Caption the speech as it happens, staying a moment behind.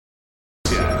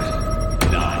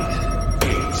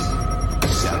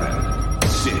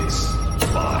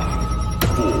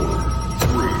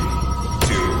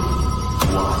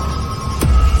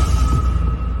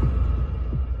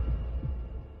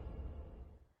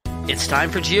It's time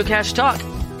for Geocache Talk.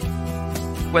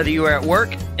 Whether you are at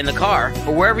work, in the car,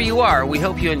 or wherever you are, we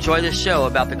hope you enjoy this show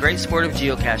about the great sport of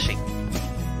geocaching.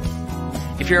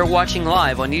 If you're watching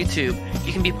live on YouTube,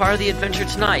 you can be part of the adventure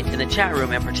tonight in the chat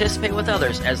room and participate with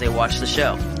others as they watch the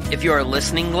show. If you are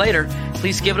listening later,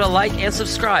 please give it a like and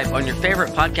subscribe on your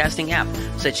favorite podcasting app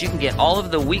so that you can get all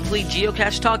of the weekly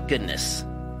Geocache Talk goodness.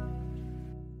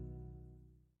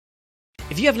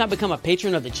 If you have not become a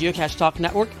patron of the Geocache Talk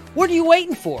Network, what are you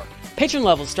waiting for? Patron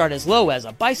levels start as low as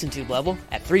a Bison Tube level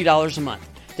at $3 a month.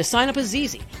 To sign up is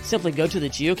easy. Simply go to the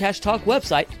Geocache Talk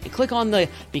website and click on the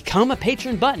Become a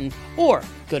Patron button, or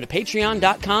go to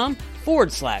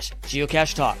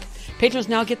patreon.com/Geocache Talk. Patrons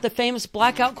now get the famous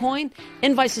Blackout coin,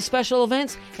 invites to special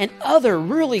events, and other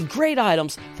really great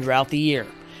items throughout the year.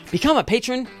 Become a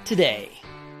patron today.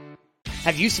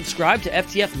 Have you subscribed to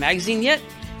FTF Magazine yet?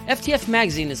 FTF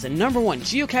Magazine is the #1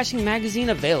 geocaching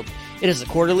magazine available. It is a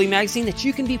quarterly magazine that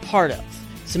you can be part of.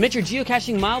 Submit your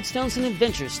geocaching milestones and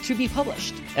adventures to be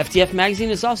published. FTF Magazine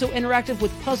is also interactive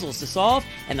with puzzles to solve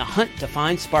and the hunt to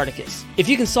find Spartacus. If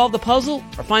you can solve the puzzle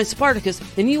or find Spartacus,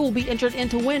 then you will be entered in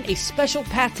to win a special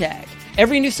pack tag.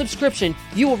 Every new subscription,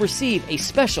 you will receive a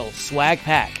special swag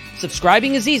pack.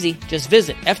 Subscribing is easy. Just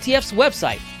visit FTF's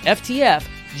website,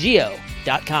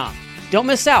 ftfgeo.com. Don't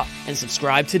miss out and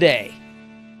subscribe today.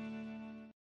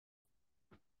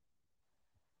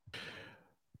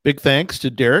 Big thanks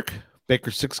to Derek, Baker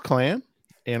 6 Clan,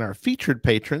 and our featured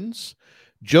patrons,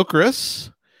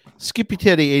 Jokerus, Skippy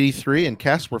Teddy 83 and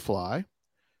Casperfly,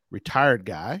 Retired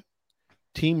Guy,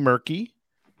 Team Murky,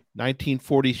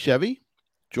 1940 Chevy,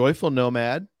 Joyful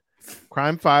Nomad,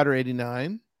 Crime Fighter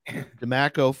 89,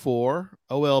 Demac 04,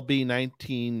 OLB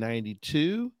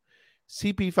 1992,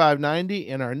 CP 590,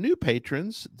 and our new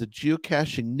patrons, the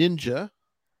Geocaching Ninja.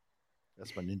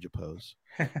 That's my ninja pose.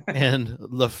 And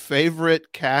the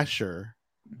favorite cacher.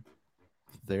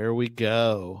 There we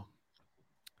go.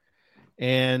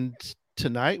 And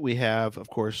tonight we have, of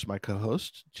course, my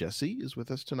co-host Jesse is with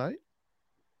us tonight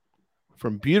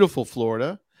from beautiful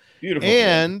Florida. Beautiful.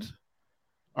 And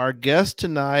our guest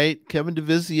tonight, Kevin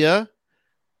DeVizia,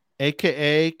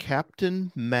 aka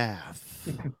Captain Math.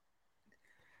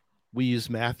 We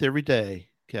use math every day,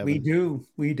 Kevin. We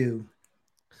do.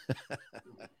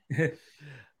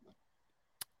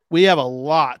 We have a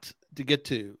lot to get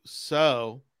to,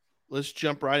 so let's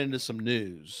jump right into some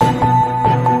news.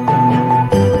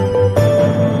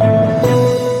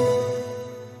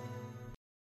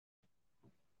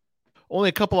 Only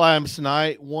a couple items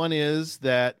tonight. One is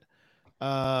that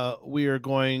we are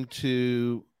going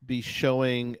to be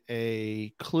showing a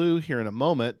clue here in a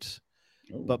moment.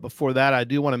 But before that, I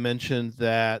do want to mention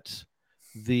that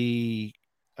the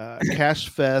Cache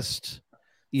Fest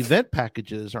event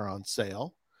packages are on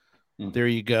sale. There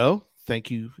you go. Thank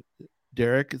you,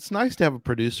 Derek. It's nice to have a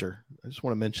producer. I just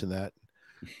want to mention that.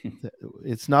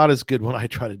 It's not as good when I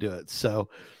try to do it. So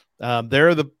there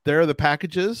are the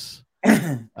packages,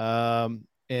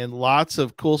 and lots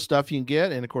of cool stuff you can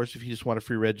get. And of course, if you just want to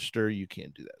free register, you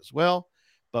can do that as well.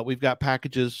 But we've got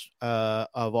packages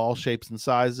of all shapes and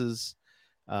sizes,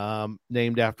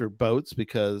 named after boats,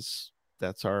 because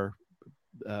that's our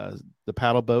the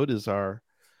paddle boat is our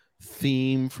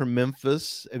theme for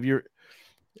Memphis. Have you,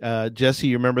 Jesse?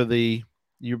 You remember I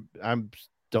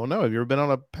don't know. Have you ever been on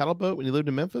a paddle boat when you lived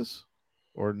in Memphis,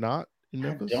 or not in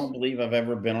Memphis? I don't believe I've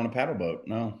ever been on a paddle boat.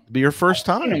 No, it'd be your first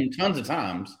time. Tons of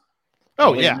times.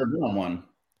 Oh yeah, never been on one.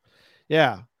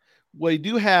 Yeah, we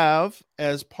do have,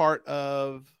 as part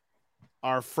of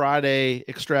our Friday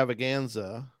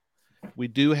extravaganza, we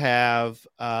do have.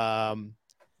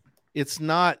 It's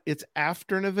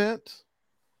after an event.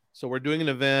 So we're doing an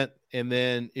event, and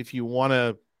then if you want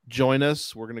to join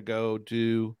us, we're going to go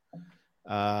do,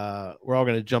 we're all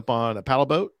going to jump on a paddle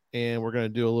boat, and we're going to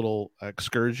do a little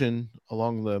excursion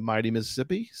along the mighty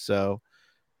Mississippi. So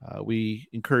we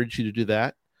encourage you to do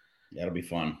that. That'll be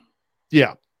fun.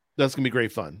 Yeah, that's going to be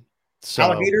great fun. So,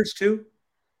 alligators too?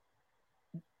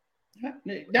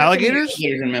 Alligators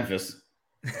in Memphis.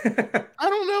 I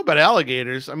don't know about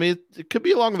alligators. I mean, it could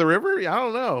be along the river. I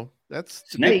don't know. That's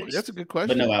a good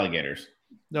question. But no alligators.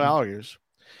 No alligators.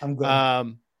 I'm good.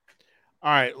 All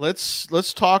right, let's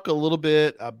talk a little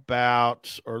bit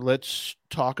about, or let's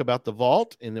talk about the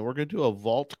vault, and then we're going to do a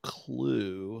vault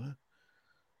clue.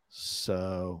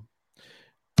 So,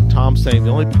 Tom's saying the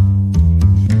only.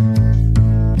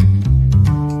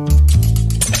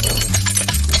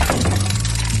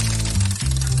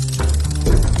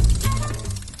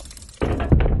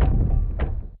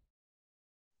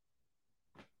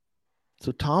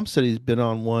 So Tom said he's been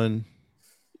on one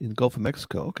in the Gulf of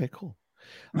Mexico. Okay, cool.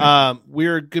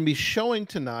 We're going to be showing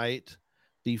tonight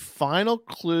the final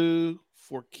clue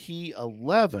for key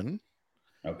 11.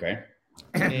 Okay.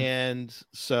 And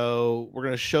so we're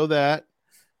going to show that.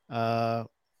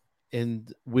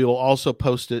 And we will also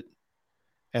post it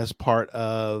as part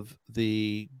of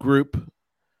the group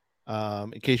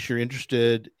in case you're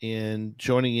interested in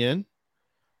joining in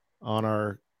on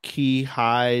our key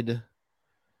hide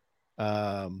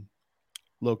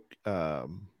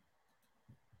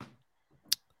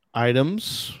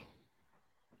items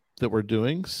that we're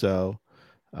doing. So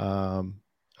I'll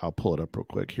pull it up real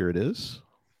quick. Here it is.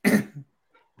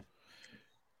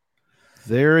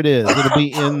 There it is. It'll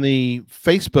be in the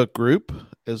Facebook group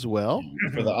as well.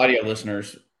 For the audio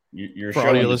listeners, you're For showing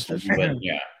audio the listeners. clue, but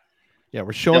yeah. Yeah,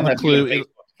 we're showing the They'll have to go clue. to Facebook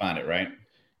to find it, right?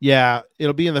 Yeah,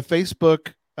 it'll be in the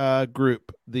Facebook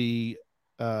group, the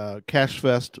Cache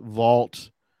Fest Vault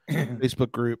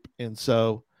Facebook group. And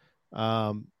so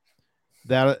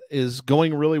that is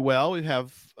going really well. We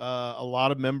have a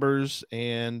lot of members,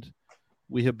 and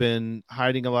we have been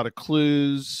hiding a lot of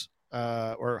clues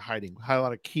or hiding a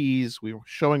lot of keys. We were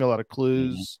showing a lot of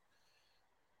clues.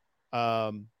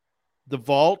 The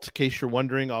vault, in case you're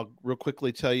wondering, I'll real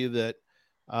quickly tell you that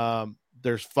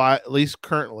there's at least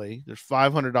currently, there's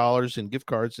 $500 in gift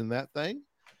cards in that thing.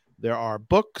 There are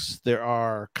books. There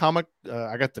are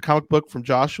I got the comic book from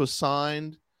Joshua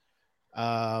signed.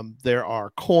 There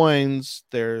are coins.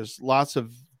 There's lots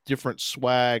of different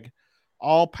swag,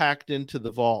 all packed into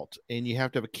the vault. And you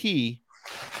have to have a key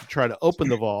to try to open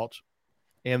the vault.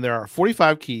 And there are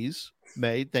 45 keys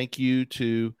made. Thank you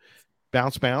to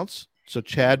Bounce. So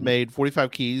Chad made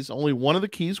 45 keys. Only one of the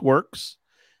keys works.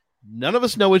 None of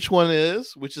us know which one it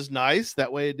is, which is nice.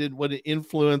 That way it wouldn't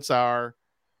influence our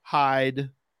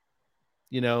hide.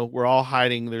 You know, we're all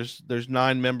hiding. There's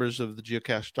 9 members of the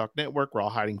Geocache Talk Network. We're all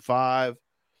hiding 5.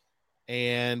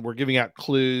 And we're giving out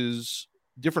clues,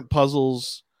 different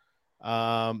puzzles.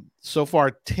 So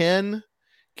far, 10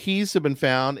 keys have been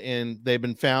found, and they've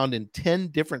been found in 10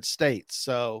 different states.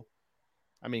 So,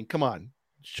 I mean, come on.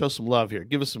 Show some love here.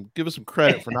 Give us some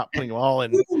credit for not putting them all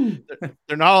in.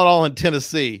 They're not all in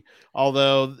Tennessee,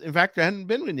 although in fact there hadn't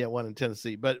been one in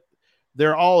Tennessee, but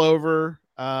they're all over.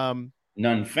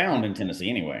 None found in Tennessee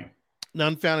anyway.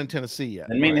 None found in Tennessee yet.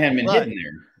 I mean, they haven't been hidden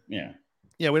there.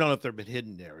 Yeah, we don't know if they've been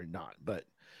hidden there or not, but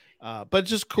it's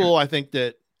just cool. I think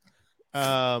that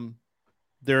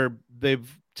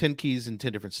they've 10 keys in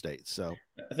 10 different states. So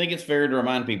I think it's fair to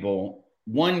remind people.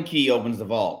 One key opens the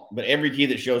vault, but every key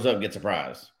that shows up gets a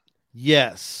prize.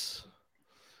 Yes.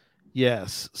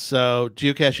 So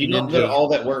Geocache you don't do all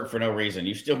that work for no reason.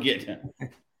 You still get,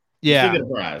 you still get a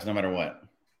prize no matter what.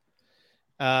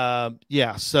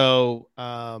 Yeah. So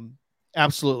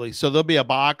absolutely. So there'll be a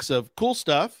box of cool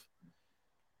stuff.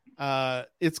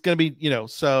 It's going to be,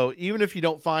 so even if you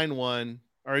don't find one,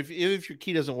 or if your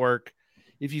key doesn't work,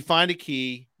 if you find a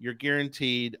key, you're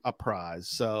guaranteed a prize.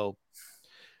 So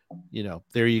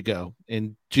there you go.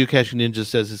 And Geocache Ninja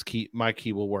says my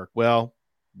key will work. Well,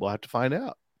 we'll have to find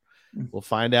out. We'll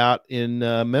find out in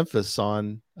Memphis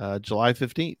on July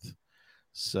 15th.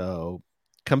 So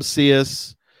come see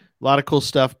us. A lot of cool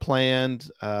stuff planned.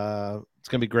 It's going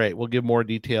to be great. We'll give more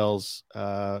details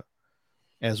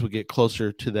as we get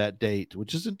closer to that date,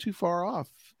 which isn't too far off.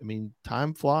 I mean,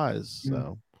 time flies.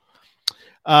 So,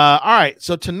 all right.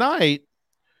 So tonight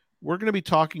we're going to be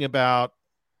talking about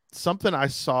something I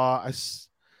saw.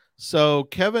 So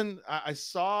Kevin, I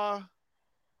saw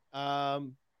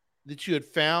that you had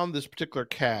found this particular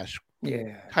cache,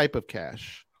 type of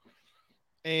cache,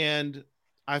 and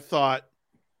I thought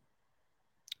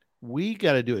we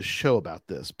got to do a show about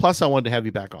this. Plus, I wanted to have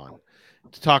you back on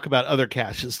to talk about other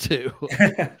caches too,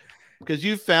 because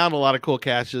you've found a lot of cool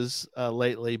caches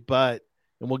lately. And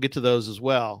we'll get to those as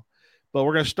well. But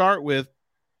we're going to start with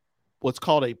what's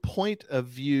called a point of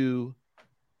view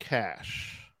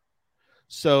cache.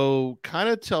 So kind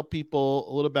of tell people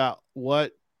a little about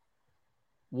what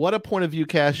a point of view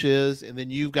cache is, and then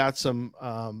you've got some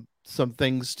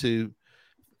things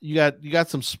you got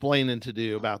some splaining to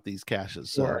do about these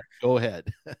caches. So go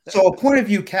ahead. So a point of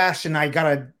view cache, and I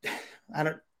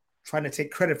don't trying to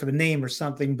take credit for the name or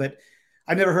something, but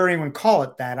I've never heard anyone call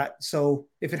it that. So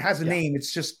if it has a name,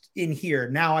 it's just in here.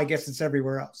 Now I guess it's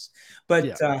everywhere else.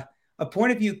 But a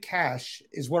point of view cache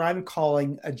is what I'm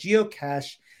calling a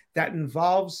geocache that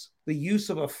involves the use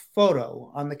of a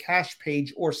photo on the cache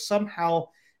page, or somehow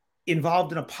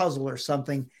involved in a puzzle or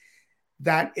something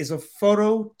that is a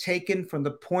photo taken from the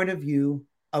point of view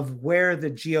of where the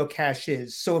geocache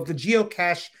is. So if the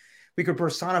geocache, we could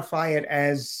personify it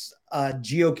as a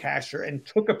geocacher and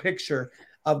took a picture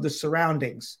of the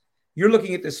surroundings. You're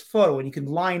looking at this photo and you can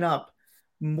line up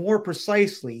more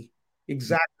precisely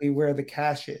exactly where the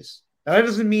cache is. Now, that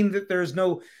doesn't mean that there's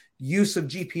no use of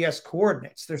GPS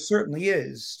coordinates. There certainly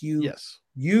is. You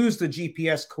use the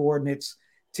GPS coordinates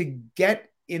to get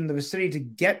in the vicinity, to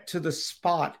get to the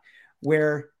spot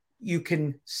where you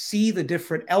can see the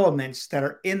different elements that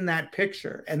are in that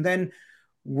picture, and then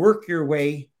work your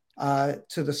way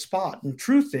to the spot. And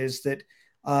truth is that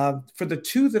for the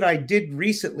two that I did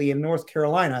recently in North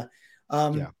Carolina,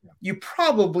 you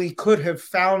probably could have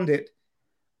found it.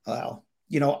 Well,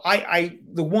 the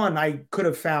one I could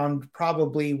have found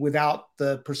probably without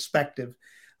the perspective.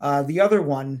 The other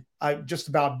one just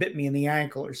about bit me in the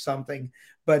ankle or something,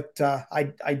 but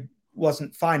I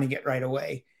wasn't finding it right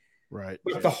away. Right.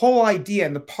 But the whole idea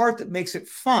and the part that makes it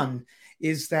fun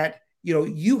is that,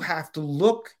 you have to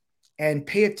look and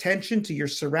pay attention to your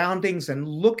surroundings and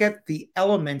look at the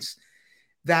elements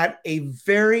that a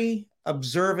very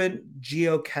observant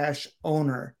geocache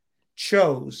owner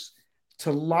chose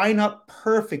to line up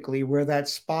perfectly where that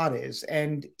spot is.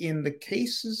 And in the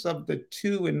cases of the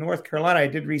two in North Carolina I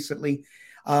did recently,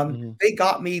 they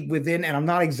got me within, and I'm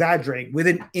not exaggerating,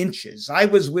 within inches. I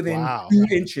was within 2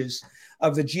 inches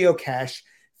of the geocache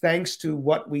thanks to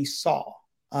what we saw.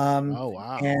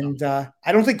 And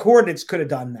I don't think coordinates could have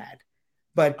done that.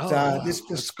 But this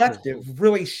perspective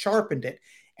really sharpened it,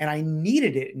 and I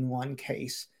needed it in one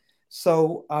case.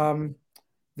 So I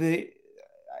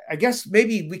guess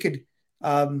maybe we could,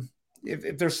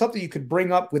 if there's something you could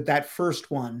bring up with that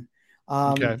first one,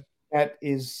 that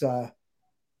is,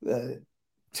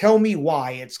 tell me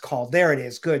why it's called. There it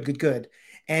is. Good.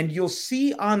 And you'll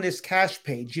see on this cache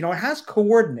page, it has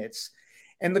coordinates,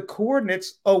 and the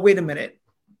coordinates. Oh, wait a minute.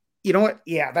 You know what?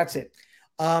 Yeah, that's it.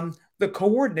 The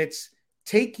coordinates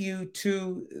take you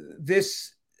to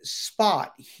this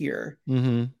spot here.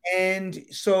 And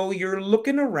so you're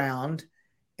looking around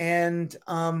and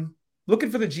looking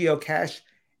for the geocache,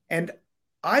 and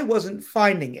I wasn't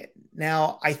finding it.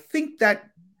 Now, I think that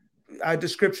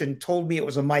description told me it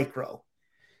was a micro.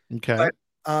 Okay. But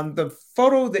the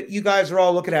photo that you guys are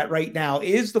all looking at right now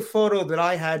is the photo that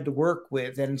I had to work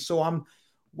with. And so I'm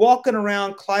walking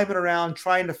around, climbing around,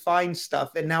 trying to find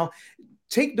stuff. And now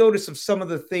take notice of some of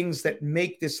the things that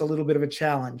make this a little bit of a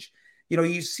challenge.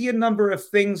 You see a number of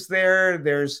things there.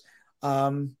 There's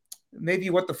maybe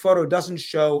what the photo doesn't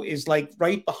show is like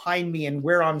right behind me and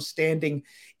where I'm standing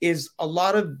is a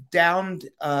lot of downed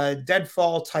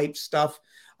deadfall type stuff.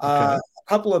 A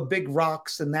couple of big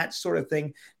rocks and that sort of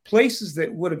thing. Places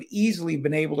that would have easily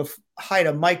been able to hide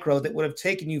a micro that would have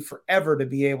taken you forever to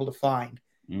be able to find.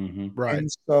 Right. And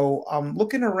so I'm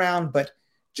looking around, but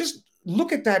just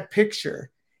look at that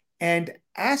picture and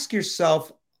ask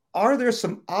yourself, are there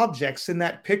some objects in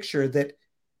that picture that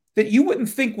you wouldn't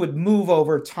think would move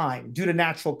over time due to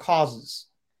natural causes,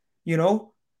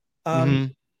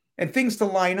 and things to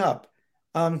line up.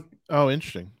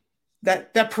 Interesting.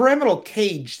 That pyramidal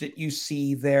cage that you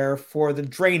see there for the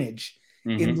drainage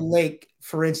in the lake,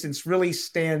 for instance, really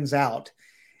stands out.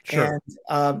 Sure.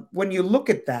 And when you look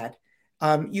at that,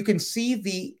 you can see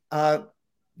the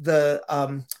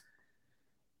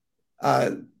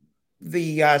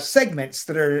segments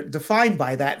that are defined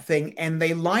by that thing, and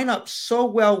they line up so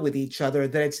well with each other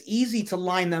that it's easy to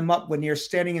line them up when you're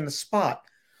standing in the spot.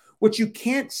 What you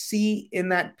can't see in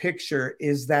that picture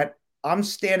is that I'm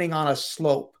standing on a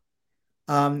slope.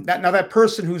 That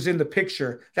person who's in the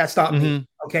picture, that's not me.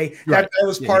 Okay. Right. That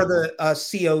was part of the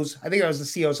CO's. I think that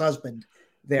was the CO's husband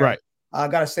there. Right. I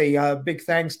got to say big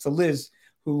thanks to Liz,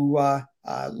 who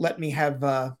let me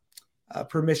have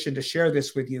permission to share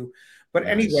this with you. But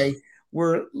anyway,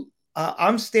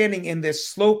 I'm standing in this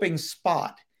sloping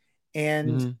spot,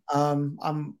 and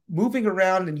I'm moving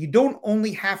around, and you don't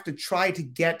only have to try to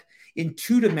get in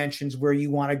 2 dimensions where you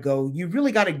want to go. You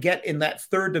really got to get in that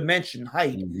 3rd dimension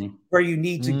height where you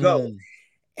need to go.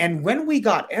 And when we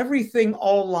got everything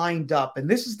all lined up, and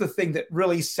this is the thing that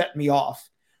really set me off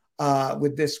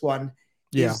with this one,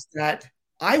 is that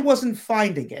I wasn't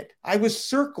finding it. I was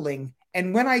circling.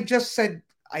 And when I just said,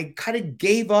 I kind of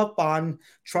gave up on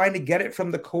trying to get it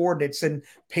from the coordinates and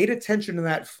paid attention to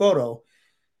that photo,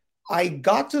 I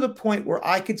got to the point where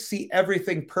I could see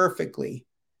everything perfectly.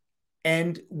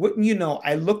 And wouldn't you know,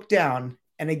 I looked down,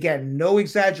 and again, no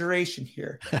exaggeration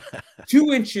here,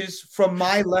 2 inches from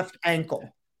my left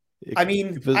ankle. I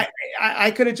mean, I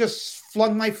could have just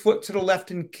flung my foot to the left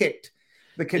and kicked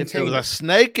the container. It was a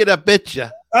snake, it a bit you.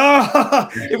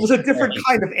 It was a different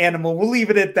kind of animal. We'll leave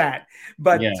it at that.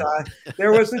 But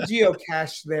there was a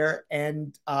geocache there,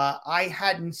 and I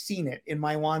hadn't seen it in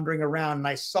my wandering around. And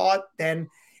I saw it then,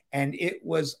 and it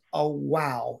was a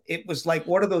wow. It was like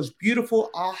one of those beautiful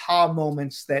aha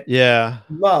moments that Yeah,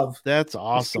 love that's this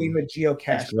awesome. game of geocaching.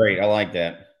 That's great. I like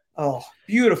that. Oh,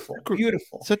 beautiful,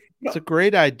 beautiful. It's a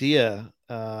great idea.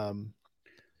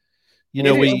 You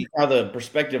know, we how the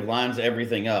perspective lines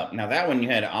everything up. Now that one you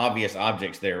had obvious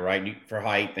objects there, right? For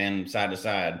height and side to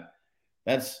side.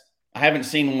 I haven't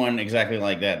seen one exactly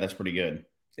like that. That's pretty good.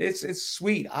 It's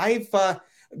sweet. I've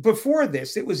before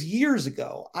this, it was years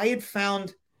ago. I had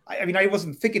found. I mean, I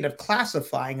wasn't thinking of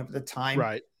classifying them at the time,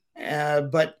 right?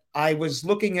 But I was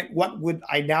looking at what would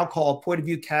I now call a point of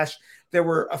view cache. There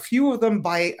were a few of them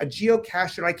by a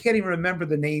geocacher. I can't even remember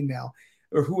the name now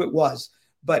or who it was,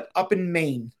 but up in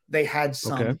Maine, they had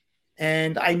some. Okay.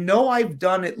 And I know I've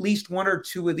done at least one or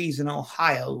two of these in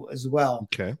Ohio as well.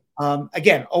 Okay.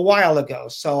 Again, a while ago.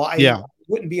 So I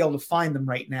wouldn't be able to find them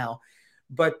right now.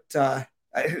 But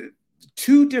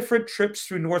 2 different trips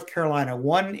through North Carolina,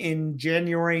 one in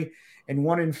January and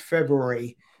one in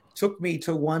February, took me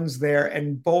to ones there,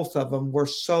 and both of them were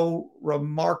so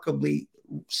remarkably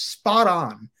spot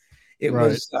on. It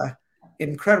was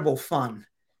incredible fun.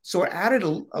 So it added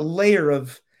a layer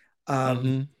of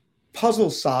puzzle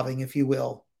solving, if you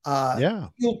will.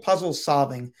 Field puzzle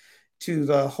solving to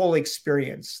the whole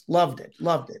experience. Loved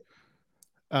it.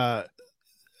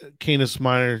 Canis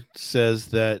Minor says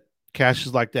that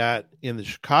caches like that in the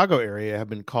Chicago area have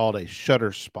been called a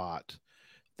shutter spot,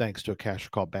 thanks to a cache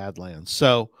called Badlands.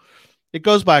 So it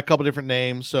goes by a couple different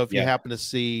names. So if you happen to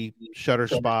see shutter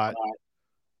spot,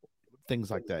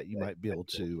 things like that, you might be able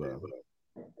to,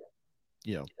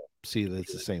 see that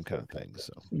it's the same kind of thing.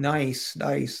 So nice.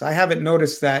 I haven't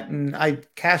noticed that, and I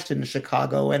cached in the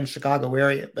Chicago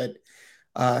area, but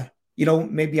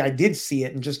maybe I did see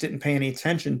it and just didn't pay any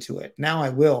attention to it. Now I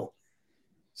will.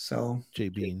 So Jay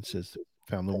Bean says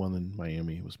found the one in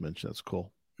Miami was mentioned. That's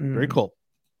cool. Very cool.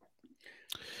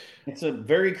 It's a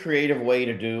very creative way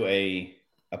to do a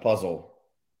puzzle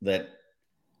that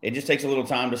it just takes a little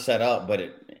time to set up, but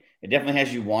it definitely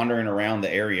has you wandering around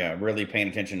the area, really paying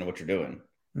attention to what you're doing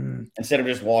instead of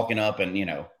just walking up and,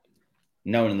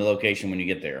 knowing the location when you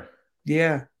get there.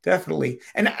 Yeah, definitely.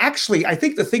 And actually, I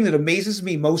think the thing that amazes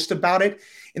me most about it,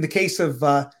 in the case of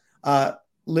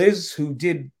Liz, who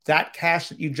did that cache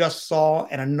that you just saw,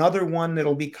 and another one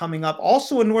that'll be coming up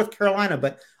also in North Carolina,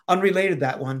 but unrelated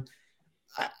that one,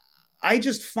 I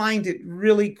just find it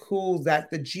really cool that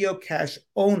the geocache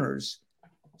owners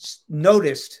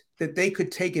noticed that they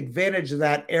could take advantage of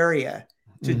that area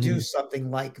to do something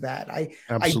like that.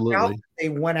 Absolutely. I doubt they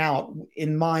went out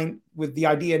in mind with the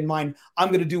idea in mind, I'm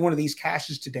going to do one of these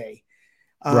caches today.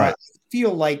 I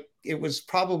feel like it was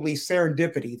probably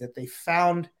serendipity that they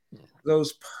found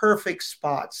those perfect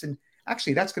spots. And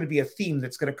actually, that's going to be a theme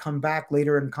that's going to come back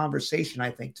later in conversation,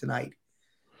 I think, tonight.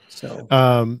 So,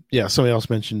 somebody else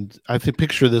mentioned, I think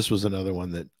picture this was another one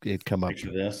that had come up.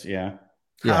 Picture this, yeah.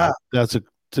 It's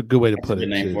a good way to put it.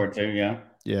 Name for it too, yeah.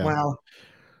 Wow.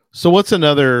 So what's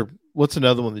another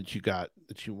one that you got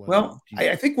that you want? Well,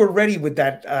 I think we're ready with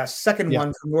that second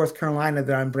one from North Carolina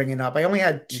that I'm bringing up. I only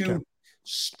had 2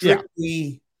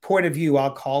 strictly point of view,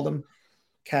 I'll call them,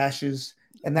 caches,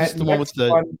 and that's the one with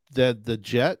the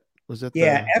jet. Was that?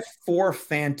 F4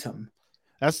 Phantom.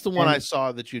 That's the one I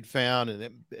saw that you'd found,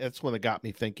 and that's one that got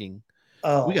me thinking.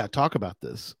 Oh, we got to talk about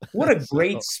this. What a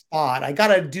great spot! I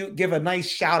got to give a nice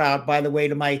shout out, by the way,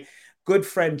 to my good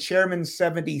friend Chairman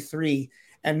 73.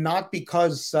 And not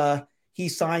because he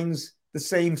signs the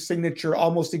same signature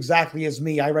almost exactly as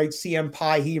me. I write CM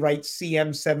Pi, he writes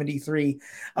CM73.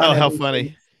 Oh, how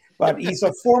funny. But he's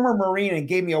a former Marine and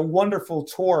gave me a wonderful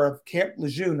tour of Camp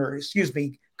Lejeune, or excuse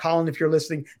me, Colin, if you're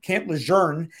listening, Camp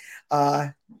Lejeune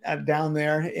down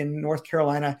there in North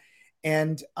Carolina,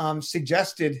 and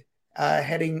suggested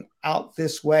heading out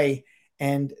this way.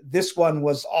 And this one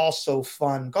was also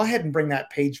fun. Go ahead and bring that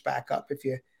page back up if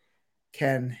you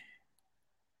can.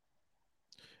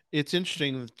 It's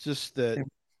interesting just that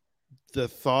the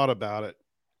thought about it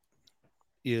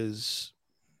is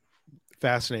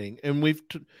fascinating. And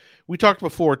we talked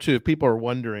before too, if people are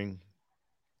wondering,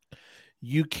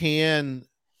 you can,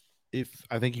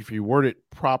 if you word it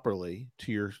properly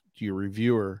to your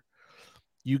reviewer,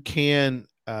 you can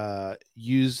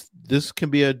use, this can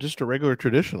be just a regular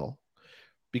traditional,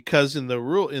 because in the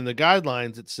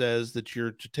guidelines, it says that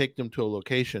you're to take them to a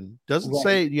location. Doesn't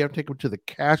say you have to take them to the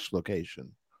cache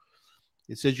location.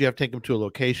 It says you have to take them to a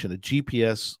location, a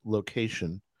GPS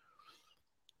location.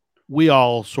 We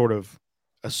all sort of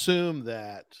assume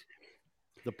that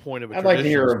the point of a I'd like to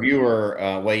hear traditional a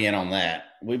viewer weigh in on that.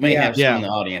 We may have some in the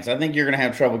audience. I think you're going to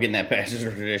have trouble getting that past as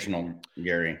a traditional,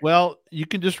 Gary. Well, you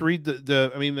can just read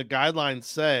the guidelines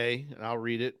say, and I'll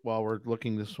read it while we're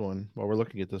looking at this one. The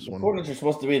coordinates are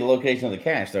supposed to be the location of the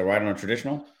cache, though, right, on a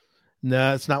traditional?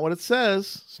 No, it's not what it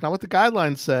says. It's not what the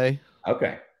guidelines say.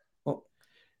 Okay. Well,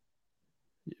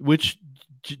 which,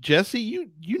 Jesse,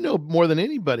 you know more than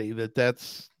anybody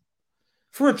that's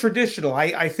for a traditional.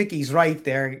 I think he's right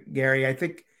there, Gary. I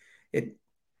think it.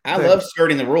 I love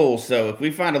skirting the rules, so if we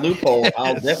find a loophole,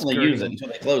 I'll definitely use it them. until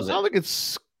they close it. I don't think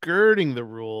it's skirting the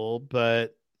rule,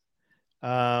 but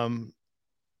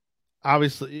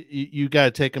obviously you got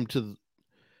to take them to.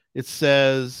 It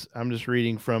says, I'm just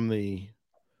reading from the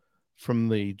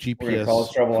GPS. We're gonna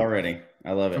cause trouble already.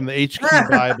 I love it. From the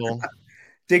HQ Bible.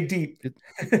 Dig deep.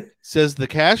 It says the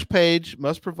cache page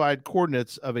must provide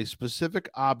coordinates of a specific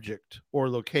object or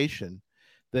location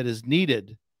that is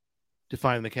needed to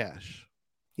find the cache.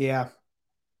 Yeah.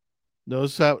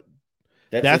 Notice how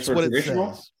that's what it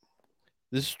says.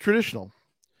 This is traditional.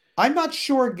 I'm not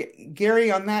sure, Gary,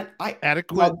 on that.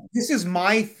 Adequate. This is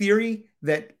my theory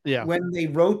that Yeah. when they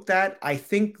wrote that, I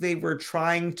think they were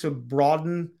trying to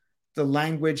broaden the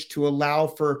language to allow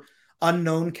for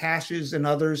unknown caches and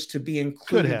others to be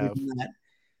included in that.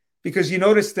 Because you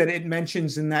notice that it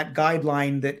mentions in that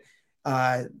guideline that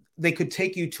they could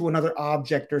take you to another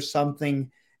object or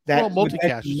something that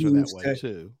multi-caches are that way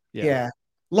too. Yeah.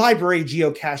 Library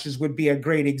geocaches would be a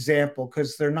great example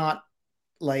because they're not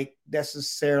like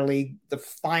necessarily the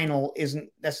final isn't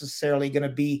necessarily going to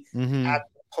be at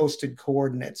posted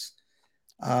coordinates.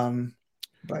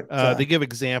 But they give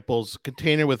examples: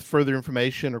 container with further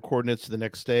information or coordinates to the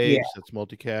next stage. Yeah. That's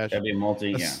multi-cache. That'd be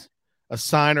multi. A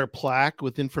sign or plaque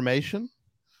with information.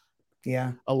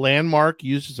 Yeah. A landmark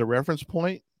used as a reference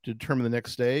point to determine the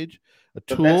next stage. A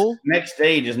tool. Next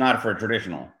stage is not for a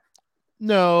traditional.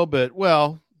 No, but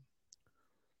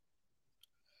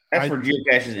that's for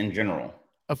geocaches in general.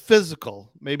 A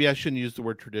physical. Maybe I shouldn't use the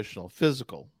word traditional.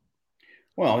 Physical.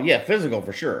 Well, yeah, physical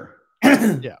for sure.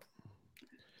 Yeah.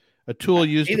 A tool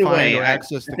used to find or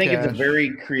access the cache. I think it's a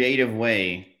very creative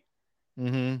way.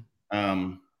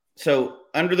 So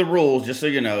under the rules, just so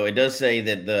you know, it does say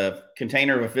that the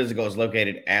container of a physical is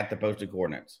located at the posted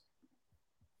coordinates.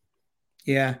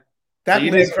 Yeah. So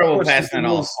you have trouble passing it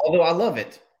off, although I love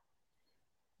it.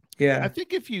 Yeah. I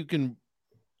think if you can,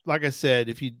 like I said,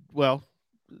 as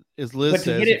Liz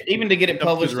says, to get it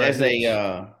published as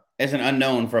an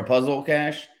unknown for a puzzle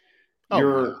cache,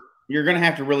 you're going to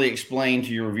have to really explain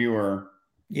to your reviewer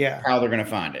how they're going to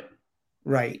find it.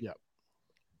 Right. Yeah.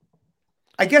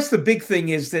 I guess the big thing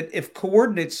is that if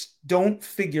coordinates don't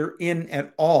figure in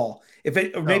at all, if a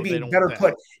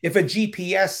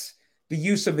GPS, the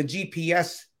use of a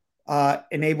GPS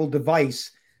enabled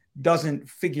device doesn't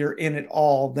figure in at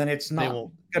all, then it's not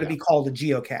going to be called a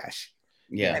geocache.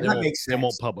 Yeah, and that makes sense. They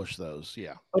won't publish those.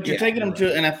 Yeah, but you're taking them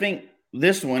to, and I think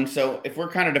this one. So if we're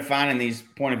kind of defining these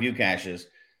point of view caches,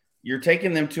 you're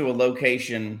taking them to a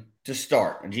location to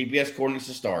start, a GPS coordinates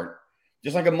to start,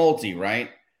 just like a multi, right?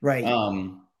 Right.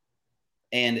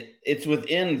 And it's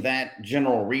within that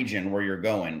general region where you're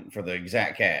going for the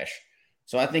exact cache.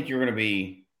 So I think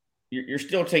you're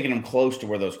still taking them close to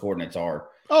where those coordinates are.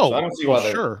 Oh, so I don't see why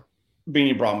there'd be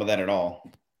any problem with that at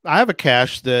all. I have a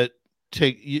cache that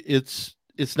it's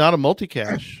not a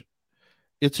multi-cache.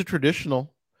 It's a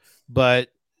traditional, but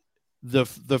the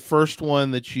first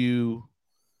one that you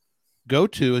go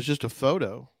to is just a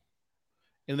photo,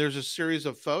 and there's a series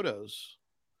of photos,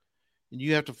 and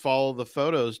you have to follow the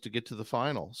photos to get to the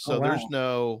final. So there's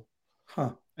no,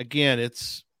 again,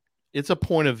 it's a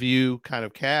point of view kind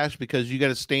of cache because you got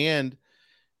to stand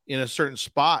in a certain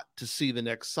spot to see the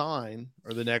next sign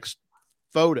or the next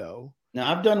photo. Now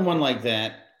I've done one like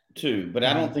that too, but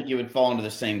I don't think it would fall into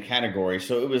the same category.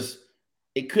 So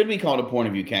it could be called a point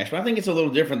of view cache, but I think it's a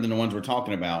little different than the ones we're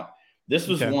talking about. This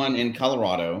was one in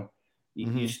Colorado.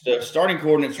 The starting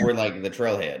coordinates were like the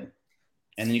trailhead,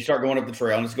 and then you start going up the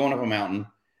trail, and it's going up a mountain.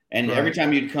 And every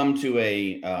time you'd come to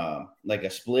a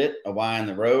split, a Y in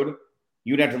the road,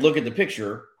 you'd have to look at the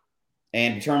picture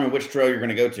and determine which trail you're going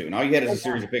to go to. And all you had is a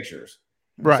series of pictures.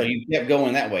 Right. So you kept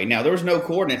going that way. Now, there was no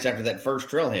coordinates after that first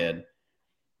trailhead,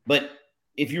 but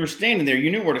if you were standing there,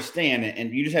 you knew where to stand,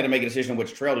 and you just had to make a decision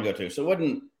which trail to go to. So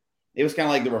it was kind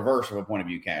of like the reverse of a point of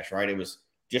view cache, right? It was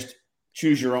just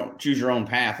choose your own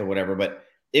path or whatever, but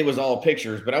it was all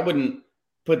pictures. But I wouldn't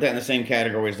put that in the same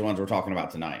category as the ones we're talking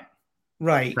about tonight.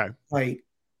 Right. But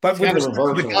with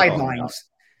the guidelines,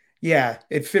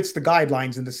 it fits the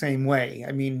guidelines in the same way.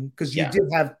 I mean, because you did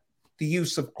have the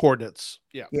use of coordinates.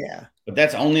 Yeah. Yeah. But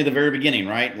that's only the very beginning,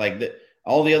 right? Like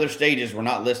all the other stages were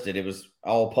not listed. It was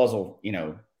all puzzle,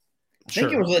 I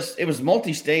think it was listed. It was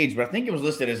multi-stage, but I think it was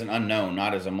listed as an unknown,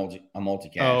 not as a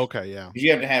multi-cache. Oh, okay, yeah. Because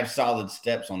you have to have solid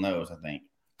steps on those, I think.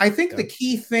 I think the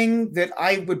key thing that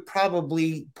I would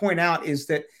probably point out is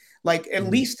that, like, at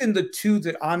least in the two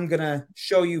that I'm going to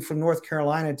show you from North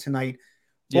Carolina tonight,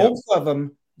 both of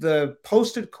them, the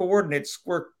posted coordinates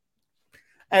were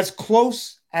as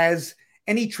close as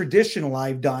any traditional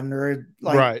I've done, or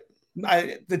like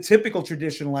the typical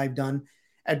traditional I've done,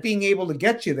 at being able to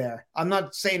get you there. I'm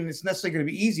not saying it's necessarily going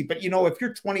to be easy, but if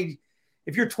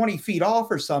you're 20 feet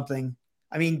off or something,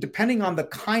 I mean, depending on the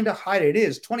kind of height it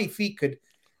is, 20 feet could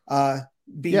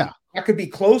be, that could be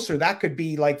closer. That could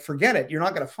be like, forget it. You're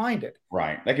not going to find it.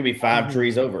 Right. That could be 5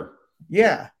 trees over.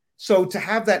 Yeah. So to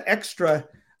have that extra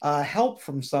help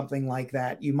from something like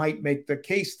that, you might make the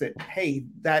case that, hey,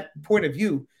 that point of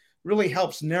view really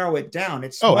helps narrow it down.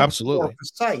 It's absolutely more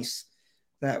precise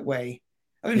that way.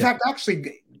 In fact,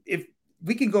 actually, if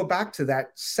we can go back to that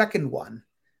second one,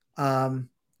 the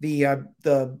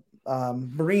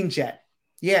Marine jet.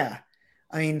 Yeah.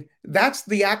 I mean, that's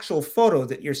the actual photo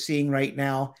that you're seeing right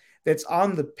now that's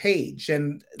on the page.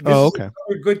 And this is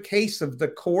another good case of the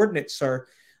coordinates are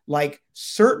like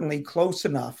certainly close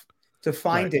enough to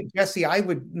find it. Jesse, I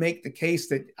would make the case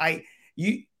that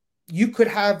you could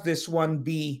have this one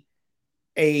be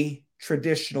a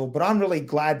traditional, but I'm really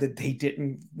glad that they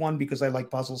didn't. One, because I like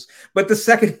puzzles, but the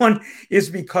second one is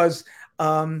because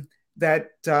that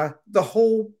the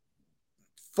whole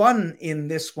fun in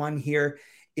this one here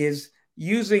is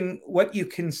using what you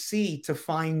can see to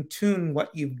fine tune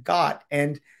what you've got.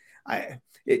 And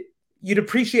you'd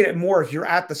appreciate it more if you're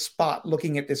at the spot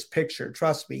looking at this picture,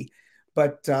 trust me.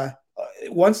 But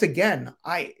once again,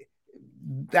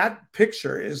 that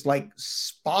picture is like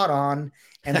spot on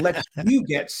and lets you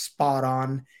get spot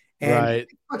on. And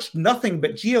much nothing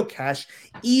but geocache,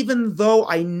 even though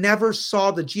I never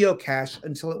saw the geocache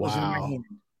until it was in my hand.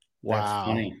 Wow. That's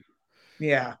funny.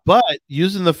 Yeah. But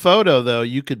using the photo though,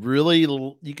 you could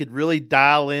really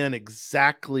dial in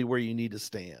exactly where you need to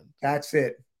stand. That's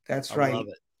it. That's right. I love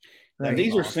it. Now,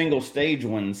 these are single stage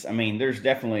ones. I mean, there's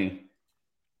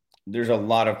a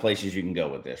lot of places you can go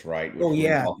with this, right? Oh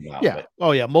yeah.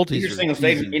 Multi. These are single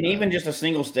stage, and even just a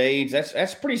single stage,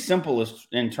 that's pretty simple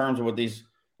in terms of what these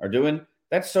are doing.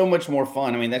 That's so much more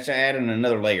fun. I mean, that's adding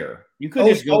another layer. You could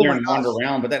just go there and wander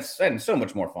around, but that's adding so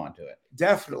much more fun to it.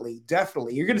 Definitely.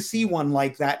 You're going to see one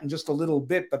like that in just a little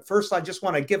bit. But first, I just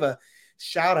want to give a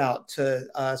shout out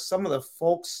to some of the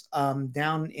folks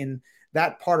down in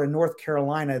that part of North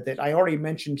Carolina that I already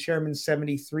mentioned, Chairman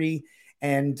 73.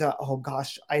 And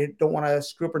I don't want to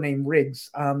screw up her name, Riggs.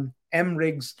 M.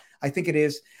 Riggs, I think it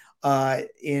is,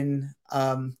 in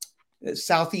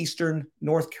southeastern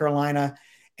North Carolina,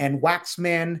 and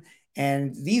Waxman.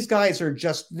 And these guys are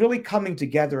just really coming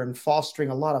together and fostering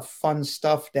a lot of fun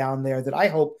stuff down there that I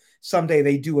hope someday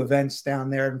they do events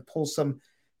down there and pull some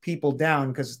people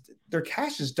down, because their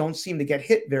caches don't seem to get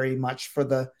hit very much for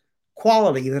the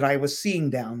quality that I was seeing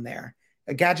down there.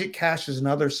 A gadget caches and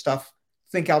other stuff,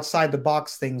 think outside the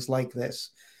box things like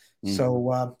this.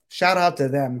 So shout out to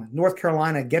them. North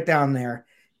Carolina, get down there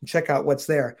and check out what's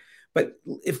there. But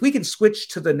if we can switch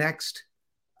to the next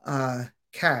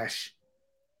cache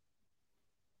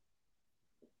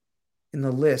in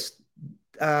the list,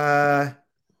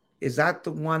 is that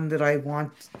the one that I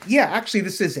want? Yeah, actually,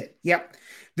 this is it. Yep.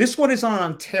 This one is on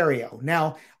Ontario.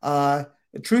 Now,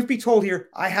 truth be told here,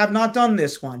 I have not done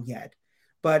this one yet,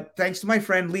 but thanks to my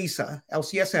friend Lisa,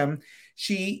 LCSM,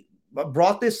 she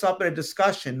brought this up in a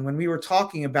discussion when we were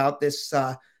talking about this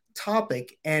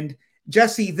topic. And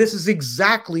Jesse, this is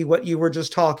exactly what you were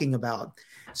just talking about.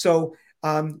 So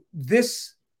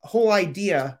this whole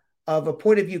idea of a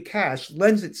point of view cache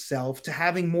lends itself to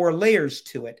having more layers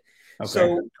to it. Okay,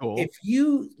 so if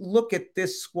you look at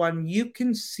this one, you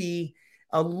can see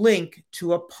a link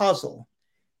to a puzzle.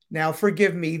 Now,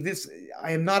 forgive me,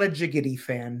 I am not a Jiggity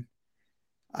fan.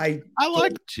 I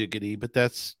like Jiggity, but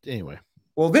that's anyway.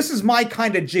 Well, this is my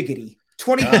kind of Jiggity.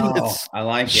 20 minutes. I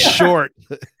like it. Short.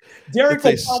 Derek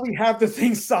will probably have the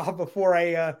thing solved before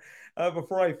I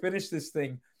finish this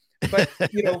thing. But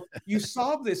you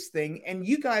solve this thing, and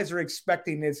you guys are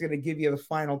expecting it's going to give you the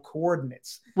final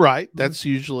coordinates. Right. That's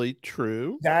usually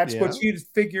true. That's what you'd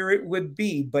figure it would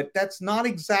be, but that's not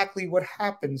exactly what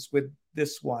happens with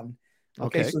this one.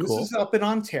 Okay, so this is up in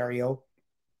Ontario,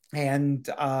 and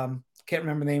can't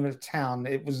remember the name of the town.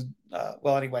 It was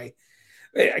anyway,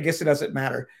 I guess it doesn't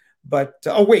matter. But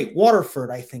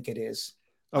Waterford, I think it is.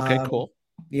 Okay, cool.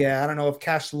 Yeah, I don't know if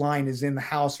Cash Line is in the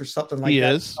house or something like that. He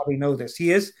is. You probably know this.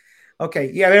 He is.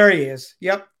 Okay, yeah, there he is.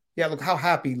 Yep. Yeah, look how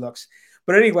happy he looks.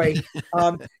 But anyway,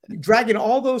 dragging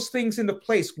all those things into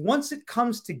place, once it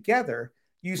comes together,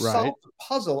 you solve the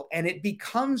puzzle and it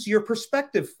becomes your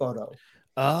perspective photo.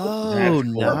 Oh,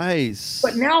 nice.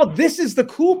 But now this is the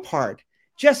cool part.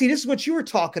 Jesse, this is what you were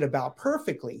talking about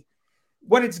perfectly.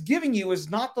 What it's giving you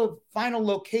is not the final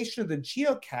location of the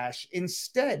geocache.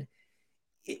 Instead,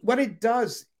 what it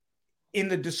does in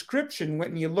the description,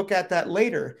 when you look at that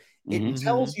later, it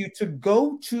tells you to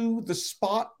go to the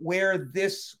spot where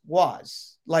this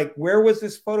was. Like, where was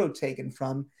this photo taken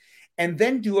from? And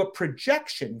then do a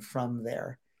projection from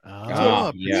there.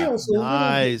 Oh, yeah.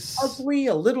 Nice. A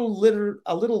little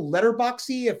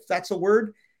letterboxy, if that's a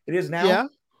word. It is now. Yeah.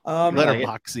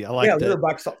 Letterboxy. I like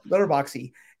that.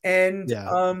 Letterboxy. And,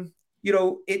 you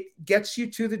know, it gets you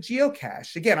to the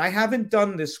geocache. Again, I haven't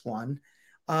done this one,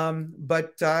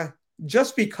 but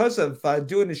just because of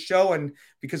doing the show and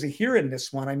because of hearing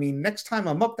this one, I mean, next time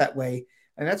I'm up that way,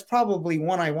 and that's probably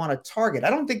one I want to target. I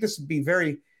don't think this would be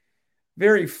very,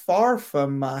 very far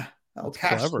from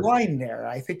Cache line there.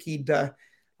 I think he'd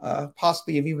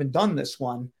possibly have even done this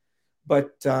one.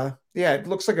 But yeah, it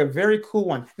looks like a very cool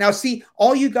one. Now, see,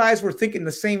 all you guys were thinking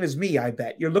the same as me, I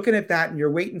bet. You're looking at that and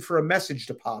you're waiting for a message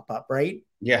to pop up, right?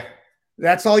 Yeah.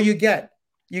 That's all you get.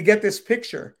 You get this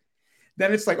picture.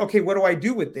 Then it's like, okay, what do I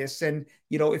do with this? And,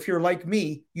 you know, if you're like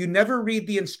me, you never read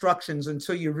the instructions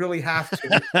until you really have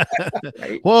to.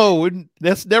 Right? Whoa,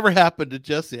 that's never happened to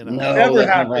Jesse and I. No, never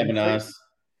happened to us.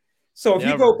 So if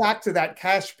you go back to that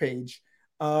cache page,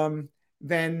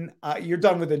 then you're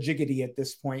done with a jiggity at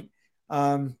this point.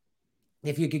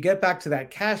 If you could get back to that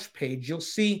cache page, you'll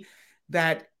see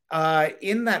that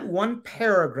in that one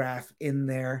paragraph in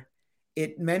there,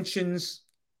 it mentions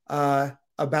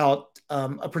about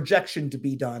a projection to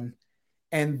be done.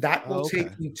 And that will take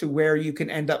you to where you can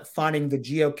end up finding the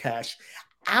geocache.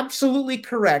 Absolutely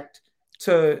correct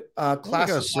to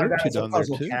classify that as a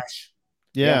puzzle cache.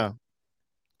 Yeah.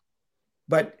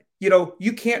 But, you know,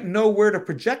 you can't know where to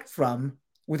project from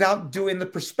without doing the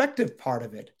perspective part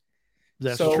of it.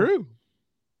 That's true.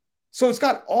 So it's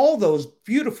got all those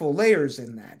beautiful layers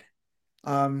in that.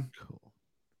 Cool.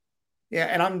 Yeah,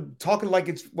 and I'm talking like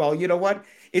it's, well, you know what?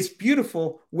 It's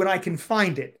beautiful when I can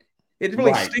find it. It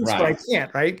really stinks when I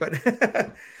can't, right?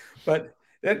 But but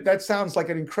that sounds like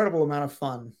an incredible amount of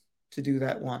fun to do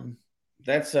that one.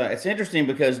 That's it's interesting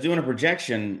because doing a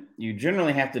projection, you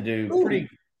generally have to do pretty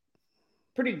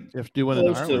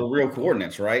close to the real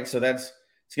coordinates, right? So it's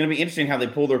going to be interesting how they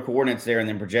pull their coordinates there and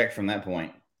then project from that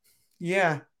point.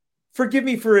 Yeah. Forgive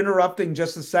me for interrupting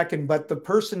just a second, but the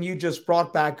person you just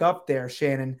brought back up there,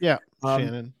 Shannon. Yeah,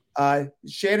 Shannon.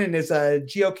 Shannon is a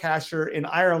geocacher in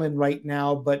Ireland right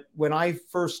now, but when I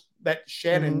first met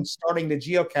Shannon starting the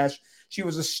geocache, she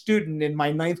was a student in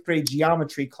my 9th grade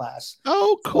geometry class.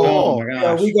 Oh, cool.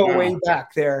 So we go way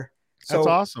back there. So that's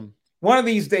awesome. One of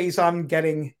these days I'm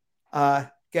getting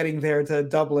there to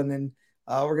Dublin, and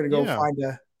we're going to go find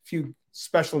a few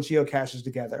special geocaches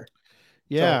together.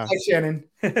 Yeah. So, hi, Shannon.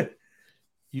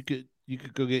 You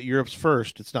could go get Europe's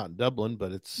first. It's not in Dublin,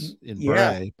 but it's in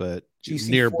Bray, but GC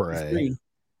near 43. Bray.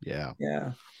 Yeah.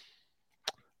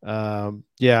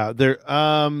 Yeah.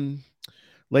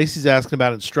 Lacey's asking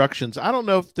about instructions. I don't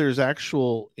know if there's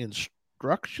actual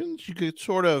instructions. You could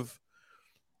sort of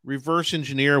reverse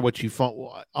engineer what you found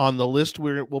on the list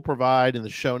we'll provide in the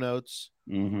show notes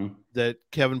that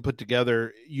Kevin put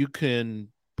together. You can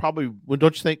probably,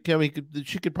 don't you think, Kevin,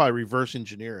 she could probably reverse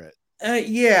engineer it?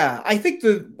 Yeah, I think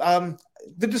the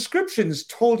descriptions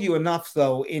told you enough,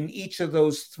 though, in each of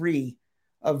those three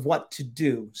of what to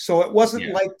do. So it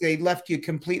wasn't like they left you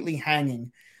completely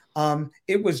hanging.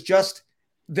 It was just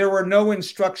there were no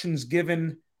instructions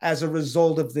given as a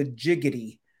result of the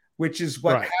jiggity, which is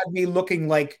what had me looking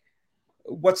like,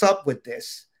 what's up with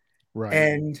this? Right.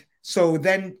 And so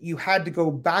then you had to go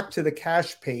back to the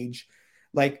cache page,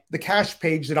 like the cache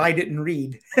page that I didn't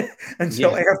read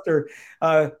until after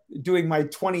doing my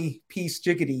 20-piece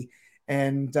jiggity.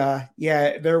 And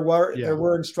there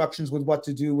were instructions with what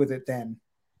to do with it then.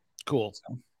 Cool.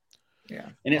 So, yeah.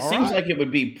 And it seems like it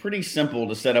would be pretty simple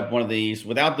to set up one of these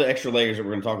without the extra layers that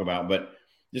we're going to talk about, but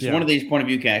just one of these point of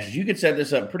view caches. You could set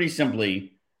this up pretty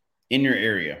simply in your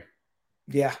area.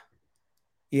 Yeah.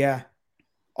 Yeah.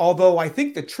 Although I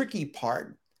think the tricky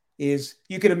part is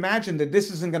you can imagine that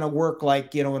this isn't going to work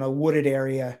like, you know, in a wooded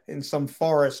area in some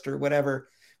forest or whatever,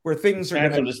 where things are going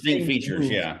to have some distinct features.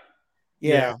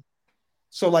 Yeah.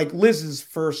 So like Liz's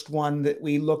first one that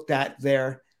we looked at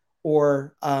there,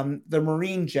 or the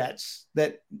marine jets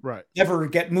that never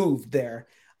get moved there.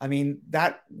 I mean,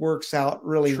 that works out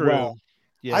really well.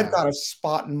 Yeah. I've got a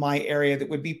spot in my area that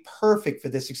would be perfect for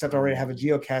this, except I already have a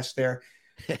geocache there.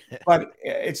 but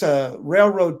it's a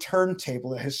railroad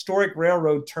turntable, a historic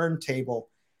railroad turntable,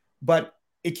 but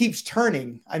it keeps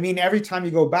turning. I mean, every time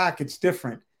you go back, it's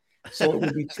different. So it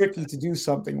would be tricky to do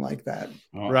something like that.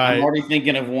 Right. I'm already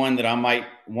thinking of one that I might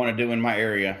want to do in my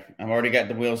area. I've already got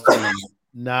the wheels turning.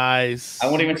 Nice. I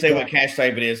won't even say what cache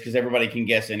type it is because everybody can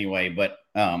guess anyway, but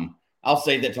I'll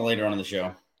save that till later on in the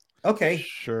show. Okay.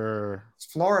 Sure. It's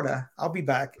Florida. I'll be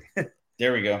back.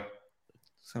 There we go.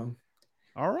 So,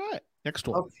 all right. Next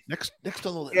one. Okay. Next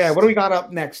on the list. Yeah, what do we got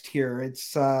up next here?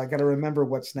 It's I got to remember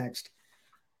what's next.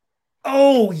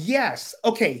 Oh, yes.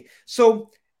 Okay. So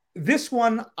this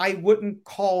one I wouldn't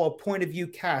call a point of view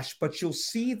cache, but you'll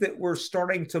see that we're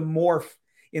starting to morph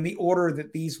in the order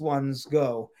that these ones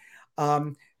go.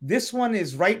 This one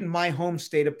is right in my home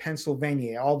state of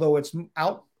Pennsylvania, although it's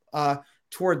out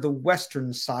toward the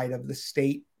western side of the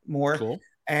state more. Cool.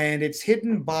 And it's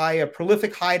hidden by a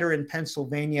prolific hider in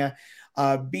Pennsylvania,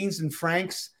 Beans and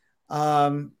Franks.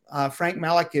 Frank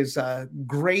Malik is a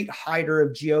great hider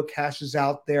of geocaches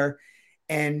out there.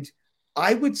 And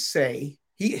I would say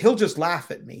he'll just laugh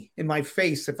at me in my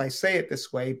face if I say it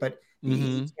this way, but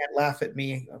he can't laugh at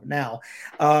me now.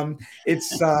 I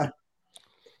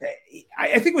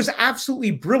think it was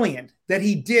absolutely brilliant that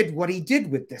he did what he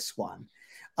did with this one.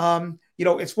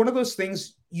 It's one of those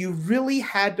things you really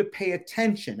had to pay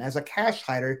attention as a cache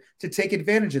hider to take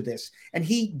advantage of this. And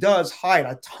he does hide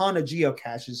a ton of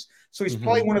geocaches. So he's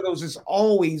probably one of those who's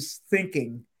always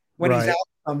thinking when he's out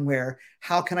somewhere,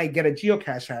 how can I get a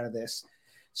geocache out of this?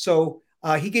 So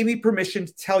he gave me permission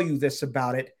to tell you this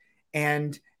about it.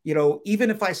 And,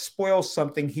 even if I spoil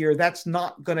something here, that's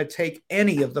not going to take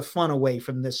any of the fun away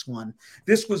from this one.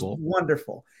 This was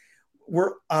wonderful.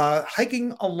 We're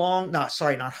hiking along, not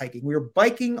hiking. We were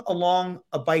biking along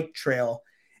a bike trail,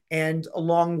 and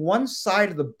along one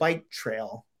side of the bike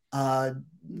trail, kind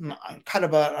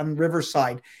of on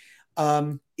riverside,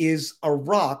 is a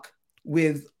rock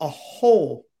with a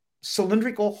hole,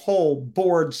 cylindrical hole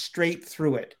bored straight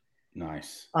through it.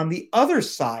 Nice. On the other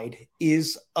side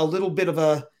is a little bit of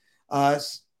a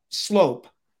slope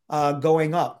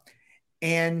going up.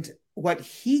 And what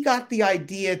he got the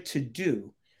idea to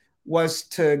do was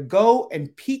to go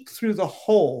and peek through the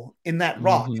hole in that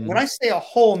rock. When I say a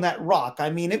hole in that rock, I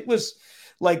mean, it was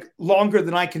like longer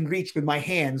than I can reach with my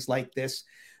hands like this.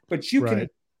 But you can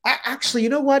actually, you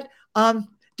know what?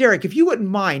 Derek, if you wouldn't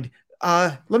mind,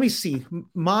 let me see.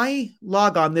 My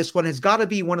log on this one has got to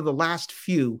be one of the last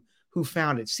few who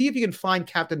found it. See if you can find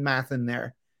Captain Math in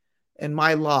there and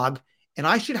my log. And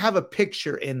I should have a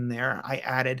picture in there I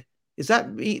added. Is that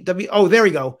me? Oh, there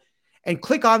we go. And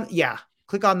click on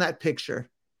that picture.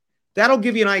 That'll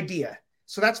give you an idea.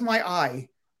 So that's my eye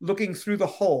looking through the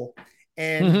hole.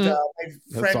 And my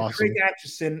friend awesome. Craig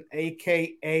Atchison,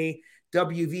 a.k.a.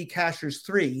 WV Cachers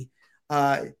 3,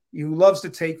 who loves to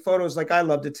take photos like I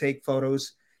love to take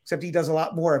photos, except he does a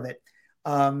lot more of it.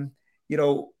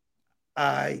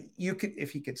 You could,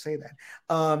 if you could say that.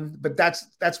 But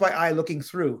that's my eye looking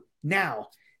through. Now,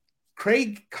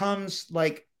 Craig comes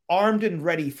like armed and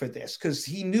ready for this because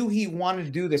he knew he wanted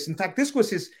to do this. In fact, this was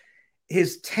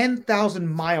his 10,000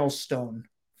 milestone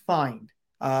find.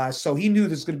 So he knew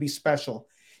this was going to be special.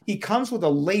 He comes with a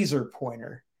laser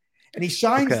pointer and he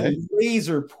shines the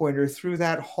laser pointer through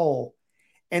that hole.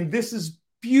 And this is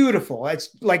beautiful. It's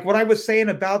like what I was saying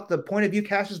about the point of view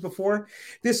caches before.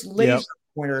 This laser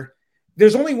pointer,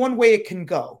 there's only one way it can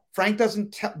go.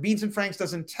 Beans and Franks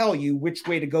doesn't tell you which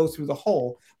way to go through the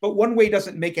hole, but one way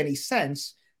doesn't make any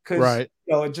sense because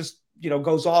it just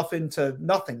goes off into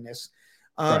nothingness.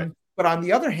 But on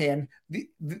the other hand,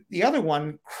 the other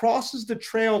one crosses the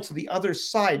trail to the other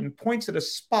side and points at a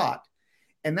spot.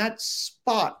 And that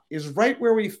spot is right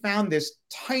where we found this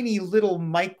tiny little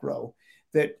micro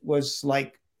that was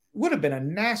would have been a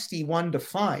nasty one to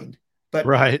find, but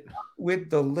with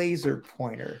the laser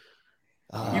pointer.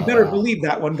 You better believe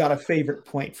that one got a favorite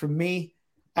point from me.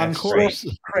 I'm sure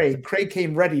Craig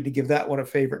came ready to give that one a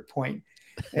favorite point.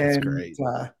 That's and great.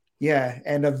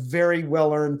 And a very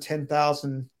well-earned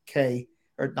 10,000K,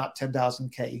 or not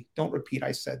 10,000K. Don't repeat,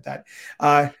 I said that.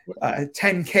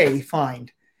 10K find.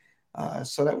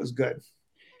 So that was good.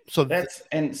 So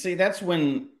that's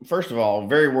when, first of all,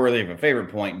 very worthy of a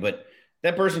favorite point, but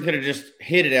that person could have just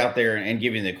hit it out there and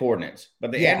given you the coordinates.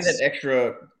 But they added that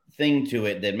extra thing to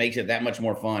it that makes it that much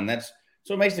more fun. That's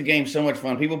so it makes the game so much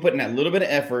fun. People putting that little bit of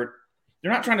effort.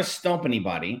 They're not trying to stump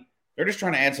anybody. They're just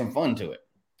trying to add some fun to it.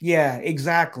 Yeah,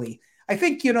 exactly. I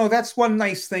think, that's one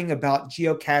nice thing about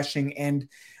geocaching and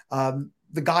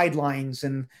the guidelines.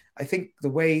 And I think the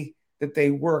way that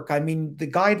they work, I mean, the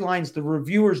guidelines, the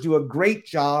reviewers do a great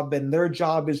job, and their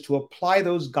job is to apply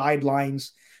those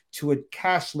guidelines to a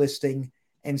cache listing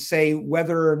and say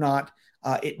whether or not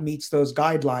it meets those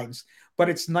guidelines. But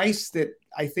it's nice that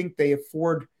I think they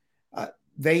afford,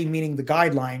 they meaning the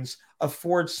guidelines,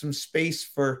 afford some space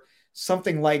for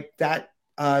something like that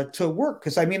to work.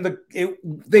 Because I mean,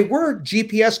 they were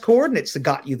GPS coordinates that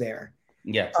got you there.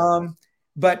 Yeah.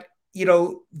 But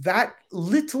that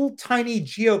little tiny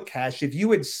geocache, if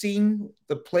you had seen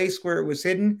the place where it was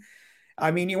hidden,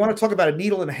 I mean, you want to talk about a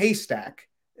needle in a haystack.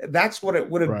 That's what it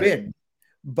would have been.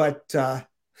 But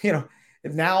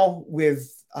now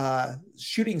with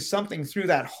shooting something through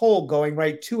that hole, going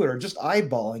right to it, or just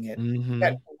eyeballing it,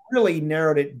 that really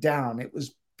narrowed it down. It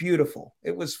was beautiful.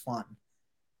 It was fun.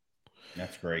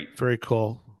 That's great. Very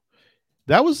cool.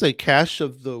 That was a cache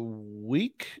of the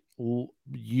week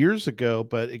years ago,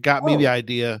 but it got me the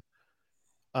idea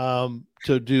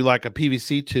to do like a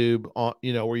PVC tube on,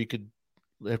 where you could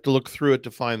have to look through it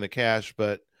to find the cache.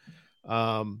 But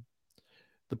the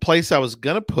place I was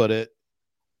going to put it,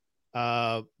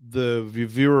 the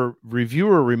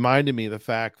reviewer reminded me of the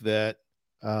fact that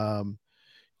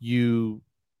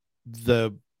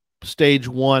the stage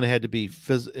 1 had to be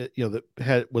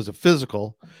was a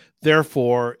physical,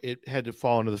 therefore it had to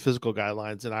fall under the physical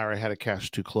guidelines, and I already had a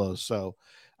cache too close, so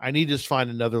I need to just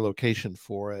find another location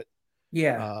for it.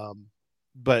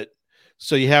 But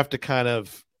so you have to kind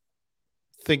of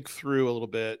think through a little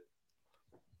bit,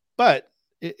 but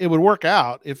it would work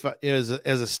out if as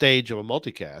a stage of a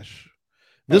multi-cache.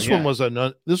 This one was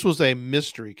a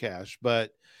mystery cache,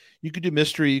 but you could do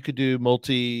mystery, you could do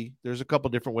multi. There's a couple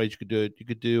different ways you could do it. You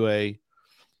could do a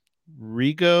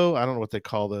Rego. I don't know what they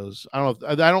call those. I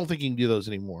don't think you can do those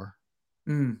anymore.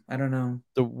 I don't know.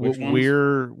 The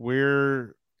where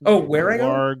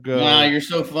Largo. Wow, you're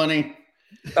so funny.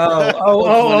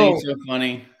 Oh, so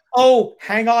funny. Oh,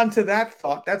 hang on to that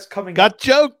thought. That's coming. Got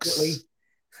jokes.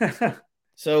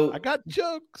 So I got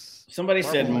jokes. Somebody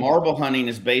said marble hunting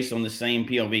is based on the same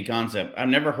POV concept. I've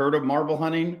never heard of marble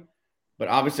hunting, but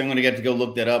obviously I'm going to get to go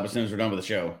look that up as soon as we're done with the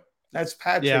show. That's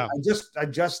Patrick. Yeah. I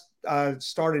just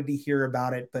started to hear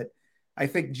about it, but I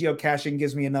think geocaching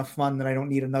gives me enough fun that I don't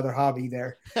need another hobby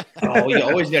there. Oh, you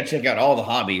always got to check out all the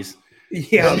hobbies.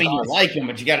 Yeah, I mean, you like them,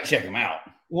 but you got to check them out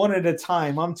one at a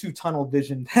time. I'm too tunnel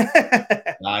visioned.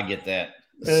 I get that.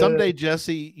 Someday,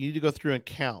 Jesse, you need to go through and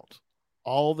count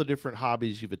all the different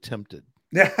hobbies you've attempted.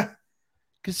 Yeah.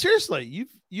 Because seriously,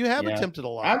 you have attempted a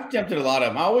lot. I've attempted a lot of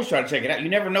them. I always try to check it out. You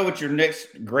never know what your next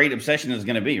great obsession is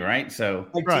going to be, right? So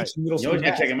you always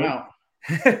got to check them out.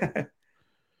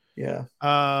 Yeah.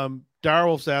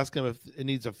 Darwolf's asking if it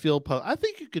needs a field puzzle. I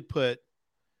think you could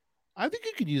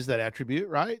use that attribute,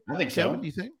 right? I think so. Kevin, do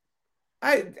you think?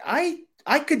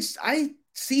 I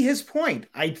see his point.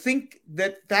 I think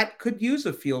that could use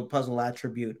a field puzzle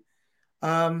attribute.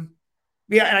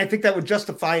 Yeah, and I think that would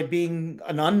justify it being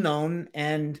an unknown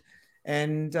and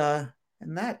that,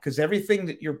 because everything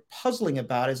that you're puzzling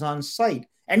about is on site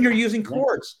and you're using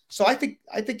chords. So I think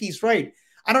he's right.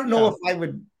 I don't know if I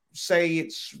would say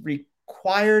it's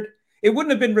required. It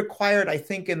wouldn't have been required, I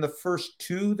think, in the first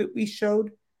two that we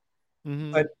showed.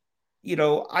 But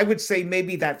I would say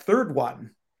maybe that third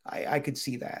one, I could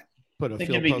see that. I think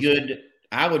it'd be good.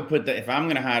 I would put that if I'm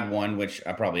going to hide one, which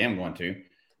I probably am going to.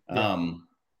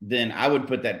 Then I would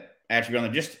put that attribute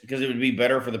on there just because it would be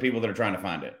better for the people that are trying to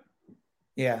find it.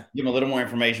 Yeah. Give them a little more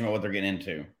information about what they're getting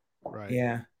into. Right.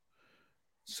 Yeah.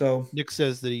 So Nick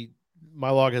says that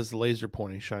my log has the laser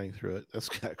pointing shining through it. That's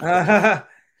kind of cool.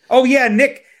 Oh yeah,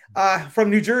 Nick from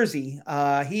New Jersey.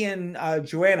 He and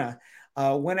Joanna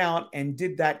went out and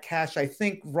did that cache. I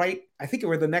think it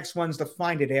were the next ones to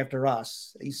find it after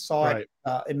us. He saw it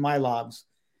in my logs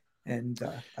and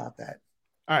got that.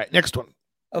 All right, next one.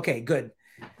 Okay, good.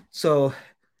 So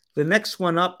the next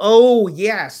one up. Oh,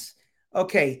 yes.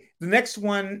 Okay. The next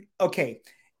one. Okay.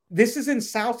 This is in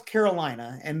South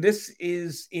Carolina, and this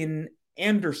is in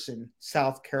Anderson,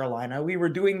 South Carolina. We were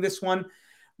doing this one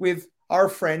with our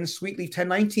friend Sweetleaf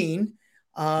 1019.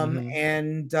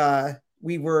 And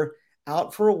we were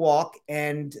out for a walk,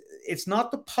 and it's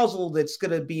not the puzzle that's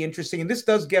going to be interesting. And this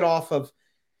does get off of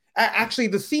actually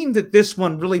the theme that this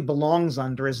one really belongs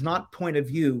under is not point of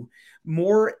view,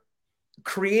 more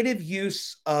creative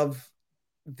use of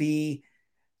the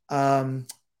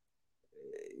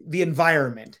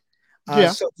environment.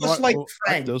 So just like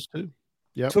Frank those two.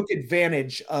 took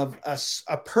advantage of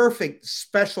a perfect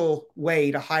special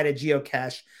way to hide a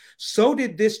geocache, so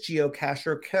did this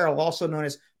geocacher, Carol, also known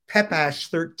as Pepash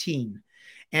 13.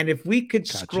 And if we could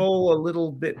scroll a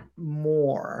little bit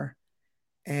more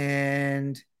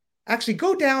and actually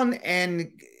go down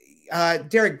and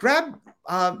Derek, grab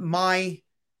my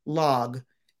log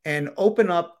and open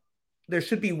up there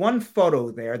should be one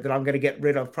photo there that I'm going to get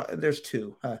rid of. There's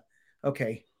two.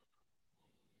 Okay.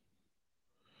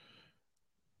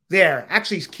 There,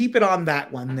 actually, keep it on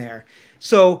that one there.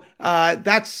 So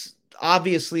that's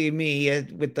obviously me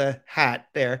with the hat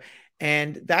there.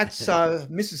 And that's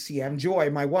Mrs. CM, Joy,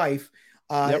 my wife,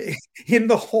 in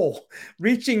the hole,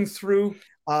 reaching through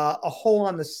a hole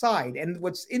on the side. And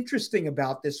what's interesting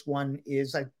about this one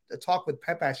is I talked with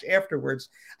Pepash afterwards.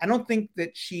 I don't think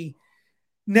that she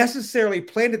necessarily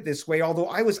planned it this way, although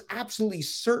I was absolutely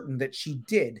certain that she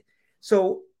did.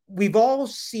 So we've all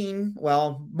seen,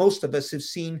 well, most of us have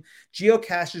seen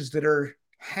geocaches that are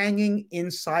hanging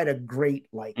inside a grate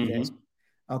like this.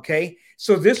 Okay.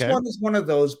 So this one is one of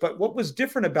those. But what was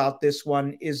different about this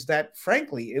one is that,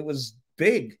 frankly, it was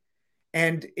big,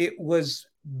 and it was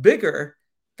bigger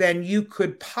than you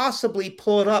could possibly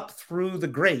pull it up through the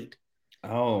grate.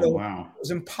 Oh, so wow. It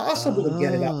was impossible to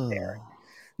get it up there.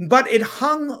 But it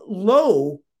hung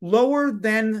lower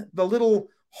than the little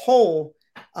hole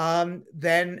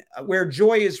than where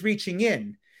Joy is reaching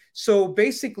in. So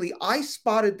basically, I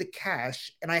spotted the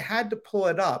cache and I had to pull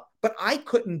it up, but I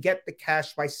couldn't get the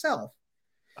cache myself.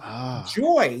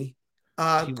 Joy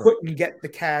couldn't get the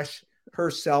cache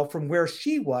herself from where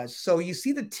she was. So you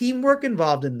see the teamwork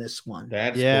involved in this one.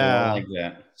 That's cool. I like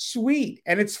that. Sweet.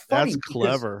 And it's funny. That's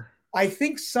clever. I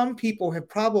think some people have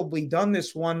probably done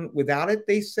this one without it,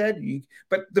 they said.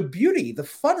 But the beauty, the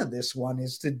fun of this one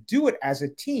is to do it as a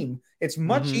team. It's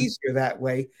much easier that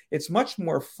way. It's much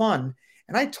more fun.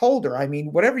 And I told her, I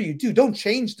mean, whatever you do, don't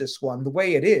change this one the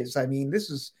way it is. I mean, this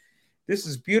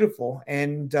is beautiful.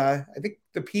 And I think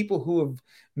the people who have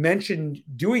mentioned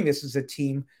doing this as a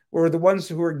team were the ones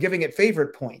who were giving it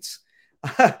favorite points.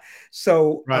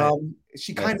 So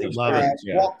she kind of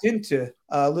walked into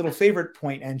a little favorite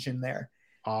point engine there,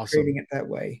 creating it that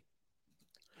way.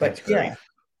 But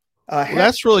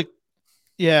that's really,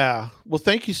 well,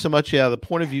 thank you so much. The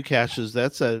point of view caches,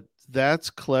 that's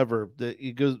clever. That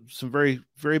it goes some very,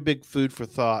 very big food for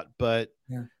thought. But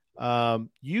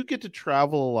you get to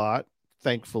travel a lot,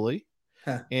 thankfully.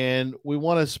 And we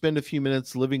want to spend a few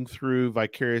minutes living through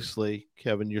vicariously,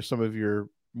 Kevin, some of your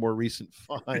more recent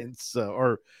finds,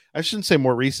 or I shouldn't say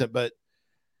more recent, but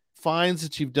finds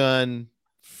that you've done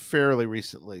fairly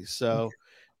recently. So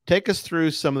take us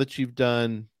through some that you've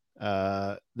done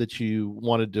that you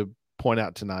wanted to point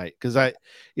out tonight, because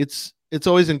it's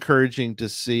always encouraging to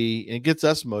see, and it gets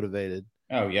us motivated.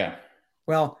 Oh yeah.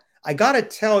 Well, I got to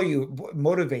tell you,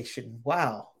 motivation.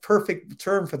 Wow. Perfect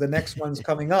term for the next one's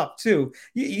coming up too.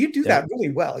 You do that really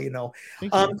well,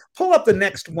 Pull up the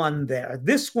next one there.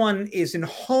 This one is in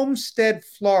Homestead,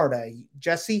 Florida.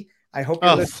 Jesse, I hope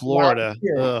you're Florida.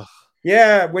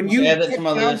 Yeah, when you get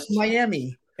down to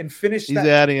Miami and finish He's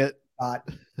adding it.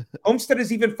 Homestead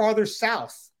is even farther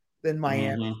south than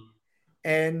Miami.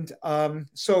 And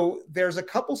so there's a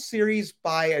couple series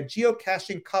by a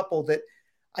geocaching couple that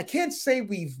I can't say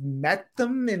we've met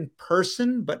them in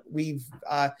person, but we've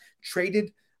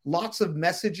traded lots of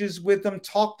messages with them,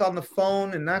 talked on the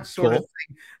phone and that sort of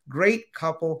thing. Great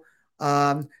couple.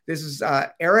 This is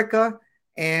Erica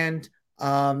and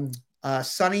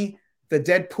Sonny, the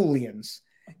Deadpoolians.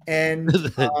 And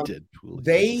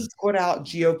they put out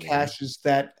geocaches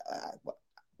that,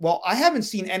 well, I haven't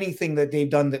seen anything that they've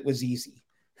done that was easy.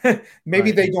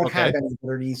 Maybe they don't have any that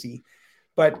are easy.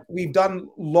 But we've done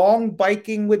long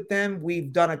biking with them.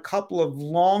 We've done a couple of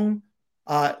long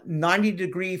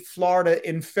 90-degree Florida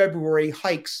in February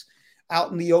hikes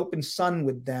out in the open sun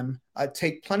with them.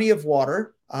 Take plenty of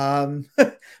water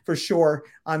for sure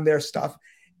on their stuff.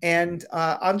 And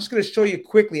I'm just going to show you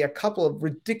quickly a couple of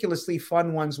ridiculously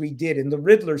fun ones we did in the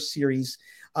Riddler series.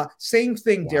 Same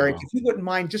thing, Derek. If you wouldn't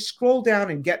mind, just scroll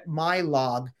down and get my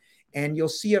log, and you'll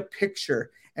see a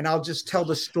picture. And I'll just tell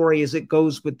the story as it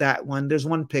goes with that one. There's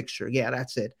one picture. Yeah,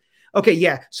 that's it. Okay,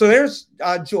 yeah. So there's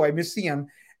Joy, Miss CM.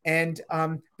 And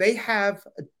they have,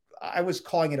 I was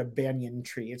calling it a banyan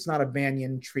tree. It's not a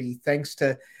banyan tree. Thanks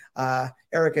to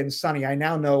Erica and Sonny, I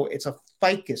now know it's a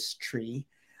ficus tree.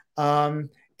 And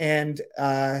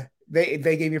they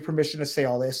gave you permission to say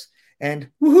all this. And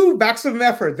woohoo, back some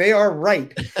effort. They are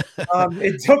right.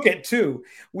 It took it too.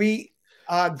 We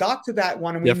got to that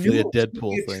one, and we definitely knew a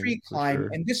Deadpool it was a tree climb. Sure.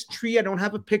 And this tree, I don't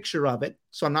have a picture of it,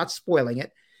 so I'm not spoiling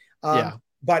it.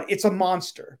 But it's a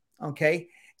monster, okay?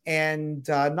 And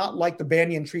not like the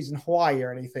banyan trees in Hawaii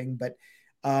or anything, but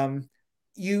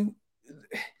you're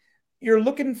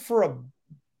looking for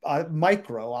a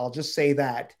micro. I'll just say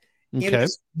that in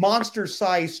this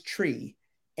monster-sized tree,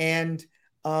 and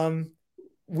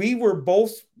we were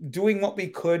both doing what we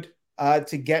could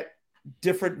to get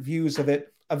different views of it.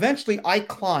 Eventually, I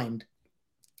climbed,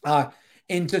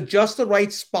 into just the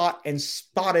right spot and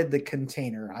spotted the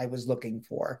container I was looking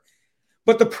for.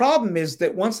 But the problem is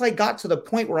that once I got to the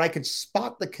point where I could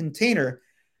spot the container,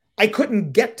 I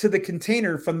couldn't get to the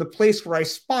container from the place where I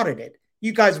spotted it.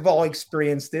 You guys have all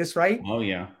experienced this, right? Oh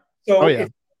yeah. So, Oh, yeah.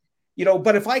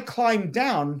 but if I climb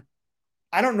down,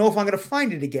 I don't know if I'm going to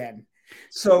find it again.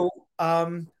 So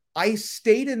I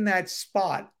stayed in that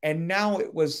spot, and now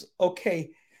it was,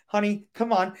 okay, honey,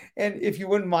 come on. And if you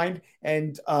wouldn't mind.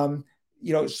 And,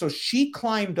 so she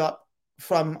climbed up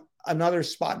from another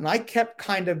spot, and I kept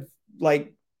kind of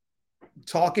like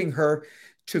talking her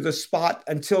to the spot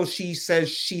until she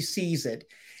says she sees it.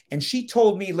 And she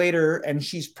told me later, and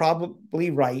she's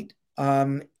probably right,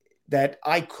 that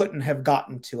I couldn't have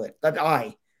gotten to it, that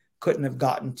I couldn't have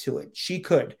gotten to it. She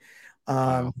could.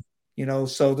 Wow.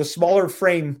 So the smaller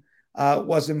frame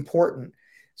was important.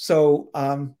 So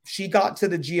she got to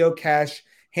the geocache,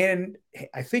 and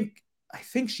I think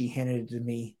she handed it to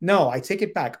me. No, I take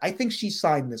it back. I think she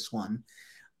signed this one.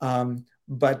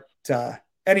 But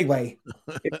anyway,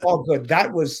 it's all good.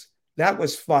 That was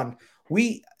fun.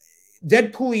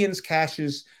 Deadpoolians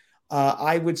caches,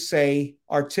 I would say,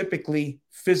 are typically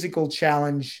physical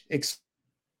challenge.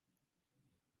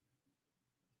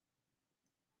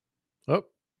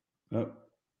 Oh,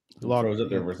 Froze up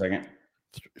there for a second.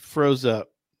 Froze up.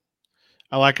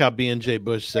 I like how B&J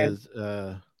Bush says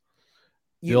the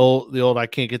old I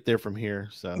can't get there from here.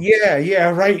 So yeah,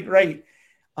 right.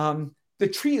 The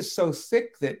tree is so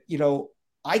thick that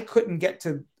I couldn't get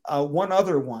to one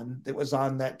other one that was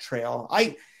on that trail.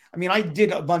 I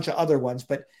did a bunch of other ones,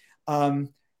 but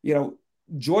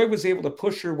Joy was able to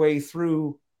push her way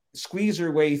through, squeeze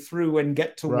her way through, and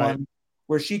get to one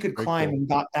where she could climb and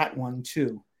got that one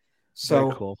too.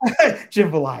 So cool.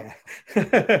 Jambalaya.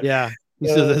 Yeah. He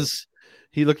says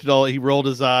he looked at all, he rolled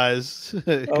his eyes, come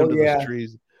to those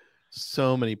trees.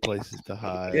 So many places to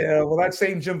hide. Yeah, well, that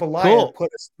same Jambalaya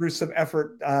put us through some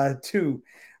effort too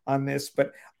on this.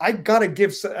 But I gotta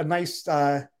give a nice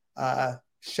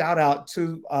shout out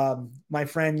to my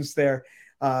friends there,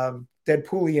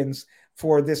 Deadpoolians,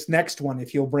 for this next one,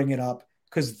 if you'll bring it up,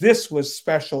 because this was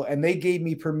special, and they gave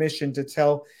me permission to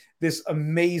tell this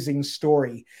amazing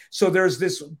story. So there's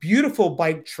this beautiful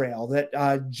bike trail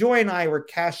that Joy and I were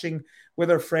caching with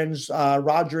our friends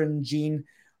Roger and Gene,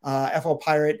 FL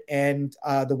Pirate, and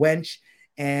the Wench,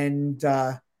 and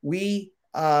we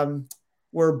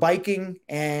were biking,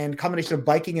 and combination of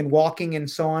biking and walking and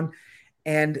so on.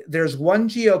 And there's one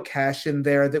geocache in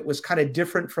there that was kind of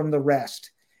different from the rest,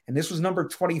 and this was number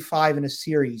 25 in a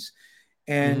series.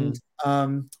 And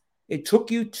it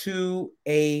took you to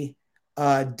a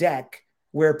deck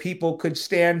where people could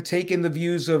stand, take in the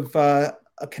views of a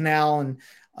canal and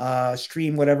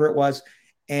stream, whatever it was,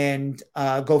 and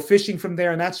go fishing from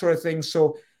there and that sort of thing.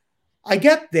 So I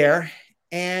get there,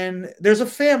 and there's a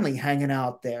family hanging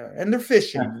out there, and they're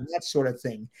fishing and that sort of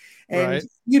thing. And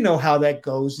you know how that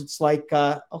goes. It's like,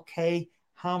 okay,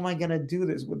 how am I going to do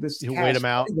this with this? You wait them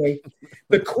out. Anyway,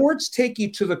 the cords take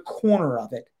you to the corner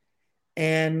of it,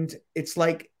 and it's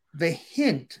like the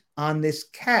hint on this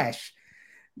cache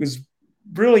was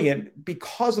brilliant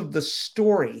because of the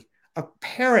story.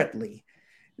 Apparently,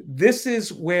 this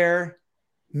is where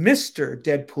Mr.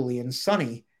 Deadpoolian,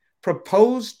 Sonny,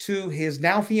 proposed to his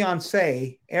now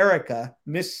fiancée, Erica,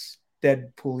 Miss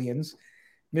Deadpoolians,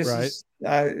 Mrs.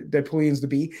 Deadpoolians to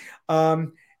be.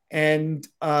 And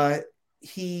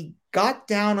he got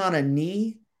down on a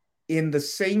knee in the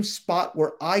same spot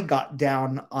where I got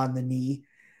down on the knee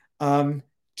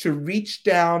to reach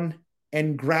down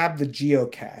and grab the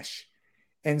geocache.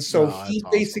 And so he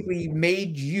basically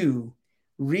made you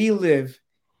relive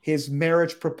his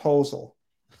marriage proposal.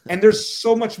 And there's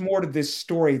so much more to this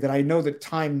story that I know that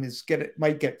time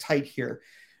might get tight here,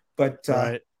 but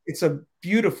it's a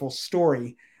beautiful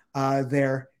story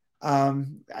there.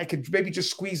 I could maybe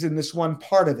just squeeze in this one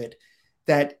part of it,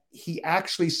 that he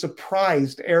actually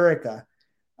surprised Erica,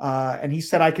 and he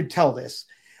said I could tell this,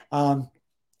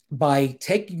 by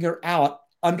taking her out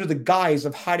under the guise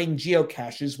of hiding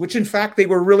geocaches, which in fact they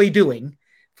were really doing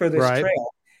for this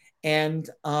trail. And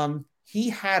he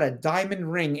had a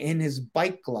diamond ring in his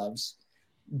bike gloves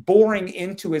boring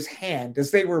into his hand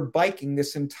as they were biking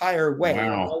this entire way.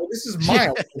 Wow. Well, this is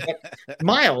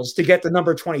miles to get to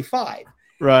number 25.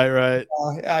 Right.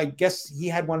 I guess he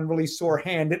had one really sore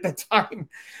hand at the time.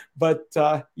 But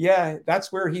yeah,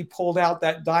 that's where he pulled out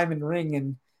that diamond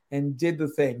ring and did the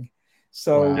thing.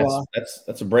 So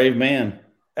that's a brave man.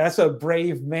 That's a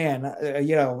brave man,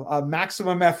 a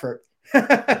maximum effort.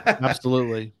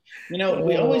 Absolutely. We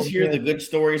always hear the good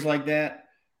stories like that,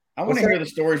 I want to hear the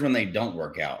stories when they don't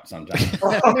work out sometimes.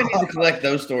 We need to collect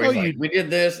those stories. We did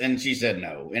this and she said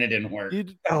no and it didn't work.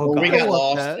 Or we got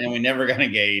lost and we never got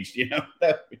engaged. You know,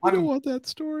 I don't want that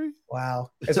story.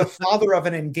 Wow. As a father of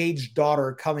an engaged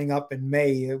daughter coming up in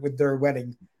May with their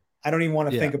wedding, I don't even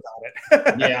want to think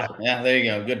about it. yeah, there you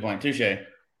go. Good point. Touche.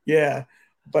 Yeah.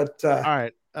 But all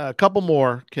right. A couple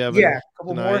more, Kevin. Yeah, a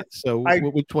couple more. So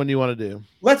which one do you want to do?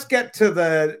 Let's get to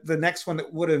the next one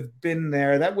that would have been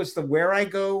there. That was the Where I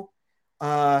Go.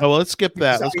 Well, let's skip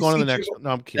that. Let's go on to the next one. No,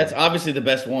 I'm kidding. That's obviously the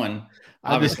best one.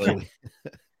 Obviously.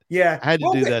 Yeah. I had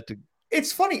to do that.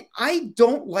 It's funny. I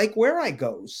don't like Where I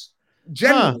Goes.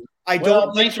 Generally, I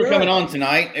don't. Thanks for coming on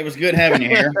tonight. It was good having you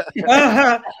here.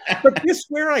 But this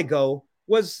Where I Go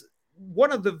was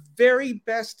one of the very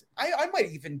best. I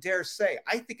might even dare say,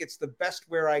 I think it's the best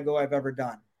Where I Go I've ever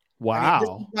done. Wow. This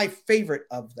is my favorite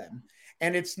of them.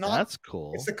 And it's not. That's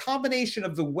cool. It's a combination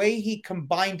of the way he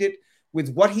combined it with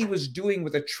what he was doing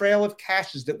with a trail of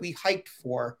caches that we hiked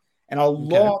for and a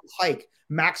long hike,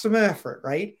 maximum effort,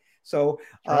 right? So,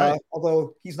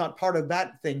 although he's not part of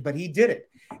that thing, but he did it.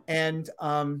 And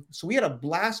so we had a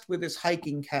blast with his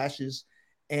hiking caches,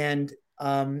 and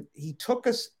he took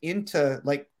us into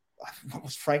like what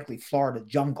was frankly Florida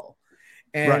jungle.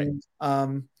 And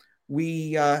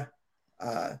we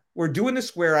were doing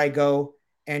this Where I Go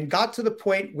and got to the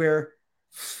point where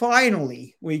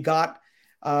finally we got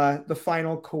the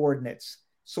final coordinates.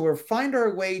 So we're find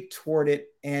our way toward it,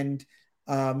 and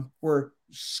we're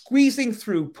squeezing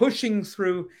through, pushing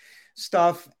through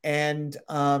stuff. And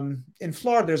in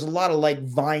Florida, there's a lot of like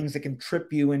vines that can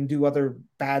trip you and do other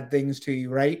bad things to you,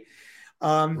 right?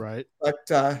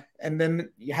 But and then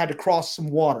you had to cross some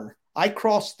water. I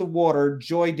crossed the water.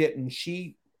 Joy didn't.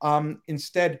 She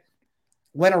instead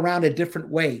went around a different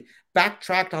way,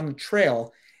 backtracked on the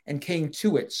trail, and came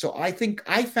to it. So I think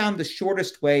I found the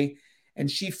shortest way and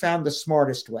she found the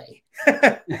smartest way.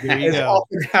 As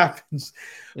often happens.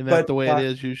 Isn't that the way it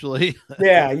is usually?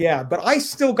 Yeah. But I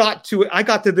still got to it. I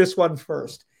got to this one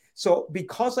first. So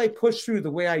because I pushed through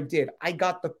the way I did, I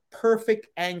got the perfect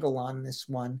angle on this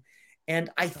one. And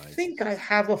I think I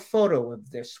have a photo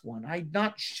of this one. I'm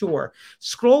not sure.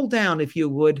 Scroll down if you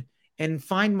would and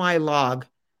find my log.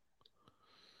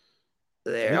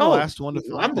 There. I'm the last one to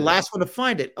find I'm the last one to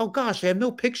find it. Oh gosh, I have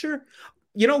no picture.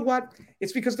 You know what?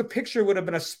 It's because the picture would have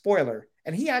been a spoiler,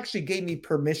 and he actually gave me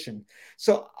permission.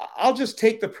 So I'll just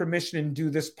take the permission and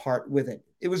do this part with it.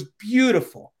 It was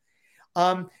beautiful.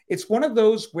 It's one of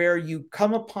those where you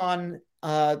come upon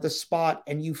the spot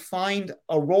and you find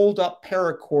a rolled up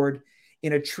paracord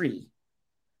in a tree.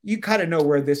 You kind of know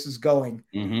where this is going.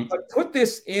 Mm-hmm. But put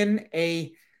this in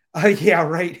a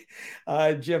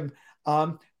Jim.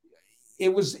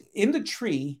 It was in the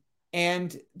tree,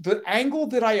 and the angle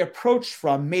that I approached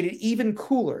from made it even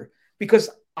cooler because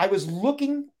I was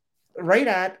looking right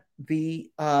at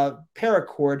the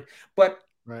paracord, but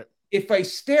if I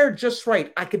stared just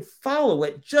right, I could follow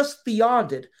it just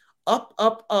beyond it, up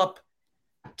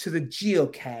to the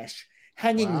geocache,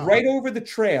 hanging right over the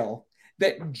trail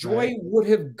that Joy would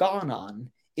have gone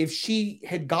on if she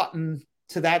had gotten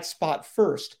to that spot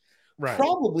first.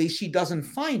 Probably she doesn't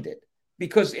find it,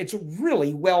 because it's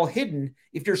really well hidden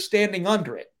if you're standing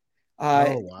under it.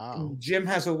 Jim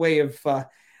has a way of,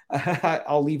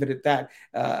 I'll leave it at that,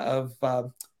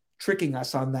 of tricking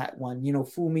us on that one. You know,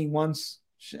 fool me once,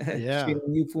 shame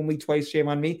on you, fool me twice, shame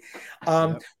on me.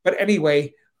 But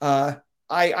anyway,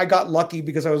 I got lucky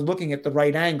because I was looking at the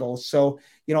right angle. So,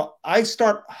 you know, I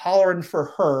start hollering for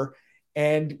her,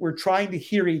 and we're trying to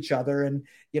hear each other. And,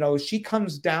 you know, she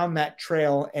comes down that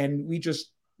trail, and we just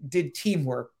did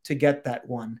teamwork to get that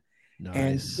one.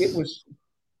 And it was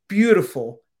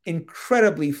beautiful,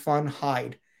 incredibly fun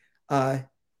hide.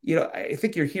 You know, I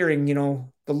think you're hearing, you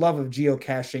know, the love of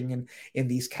geocaching and in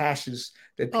these caches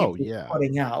that people are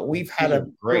putting out. We've had a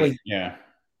great,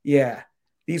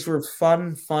 these were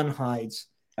fun hides.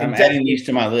 I'm adding these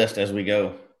to my list as we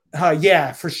go.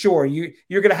 Yeah, for sure. You're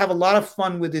going to have a lot of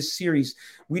fun with this series.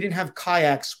 We didn't have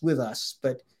kayaks with us,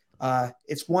 but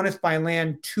it's 1 if by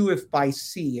land, 2 if by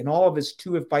sea, and all of his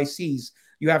 2 if by seas,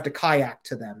 you have to kayak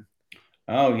to them.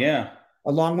 Oh yeah,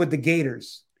 along with the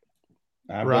gators.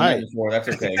 I've been there before. That's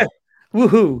okay.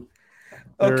 Woohoo!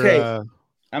 Okay,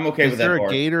 I'm okay with that. Is there part.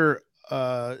 a gator?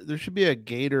 There should be a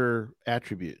gator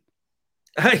attribute.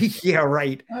 Yeah,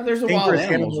 right. There's a wild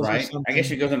animals, right? I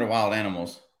guess it goes under wild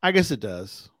animals. I guess it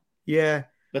does. Yeah,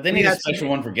 but they need a special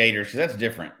one for gators because that's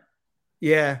different.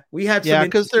 Yeah, we had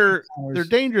because they're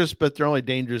dangerous, but they're only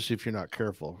dangerous if you're not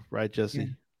careful, right, Jesse? Yeah.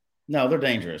 No, they're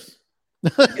dangerous.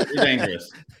 They're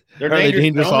dangerous. They're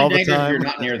dangerous all the time. If you're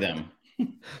not near them.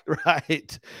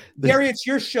 Right. Gary, it's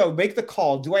your show. Make the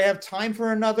call. Do I have time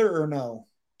for another or no?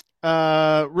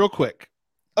 Real quick.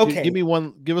 Okay.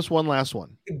 Give us one last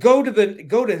one. Go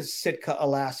to Sitka,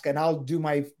 Alaska, and I'll do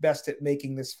my best at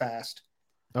making this fast.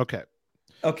 Okay.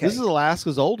 Okay. This is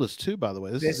Alaska's oldest too, by the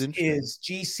way. This is interesting. Is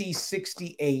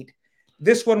GC68.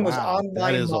 This one was on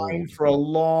my mind for a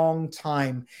long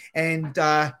time. And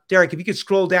Derek, if you could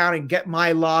scroll down and get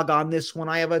my log on this one,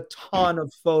 I have a ton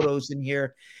of photos in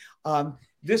here.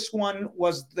 This one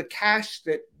was the cache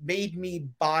that made me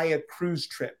buy a cruise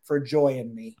trip for Joy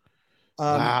and me.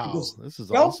 Wow, this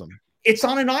is awesome. It's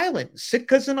on an island.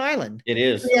 Sitka's an island. It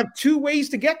is. We have two ways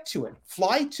to get to it: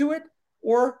 fly to it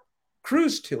or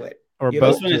cruise to it. Or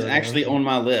both. This one is actually on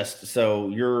my list, so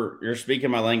you're speaking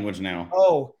my language now.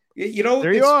 Oh, there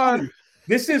you are. Funny.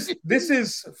 This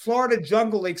is Florida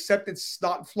jungle, except it's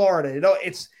not Florida.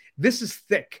 This is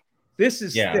thick. This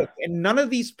is thick, and none of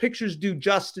these pictures do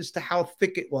justice to how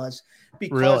thick it was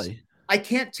because I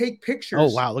can't take pictures.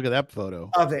 Oh wow, look at that photo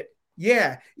of it.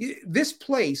 Yeah, this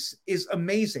place is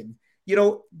amazing.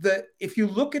 If you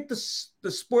look at the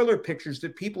spoiler pictures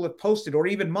that people have posted, or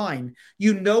even mine,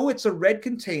 it's a red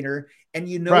container, and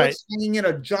it's hanging in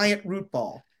a giant root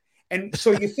ball, and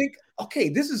so you think, okay,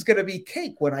 this is going to be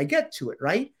cake when I get to it,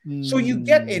 right? So you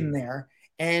get in there,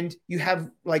 and you have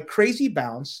like crazy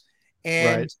bounce,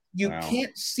 and you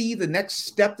can't see the next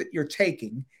step that you're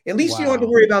taking. At least you don't have to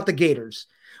worry about the gators.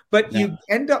 But you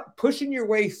end up pushing your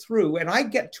way through, and I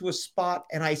get to a spot,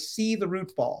 and I see the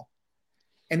root ball.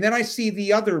 And then I see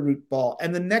the other root ball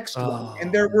and the next one.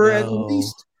 And there were at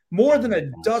least more than a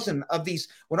dozen of these.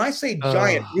 When I say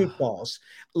giant root balls,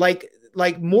 like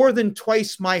more than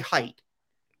twice my height.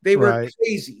 They were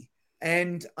crazy.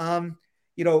 And,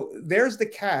 there's the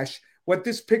cache. What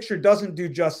this picture doesn't do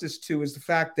justice to is the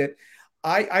fact that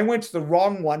I went to the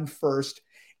wrong one first.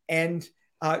 And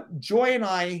Joy and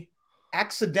I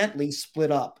accidentally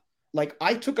split up. Like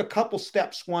I took a couple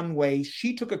steps one way,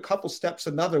 she took a couple steps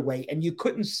another way, and you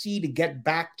couldn't see to get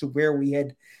back to where we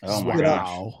had split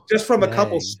up just from a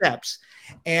couple steps.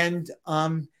 And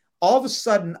all of a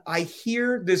sudden I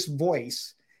hear this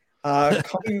voice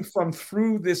coming from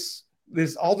through this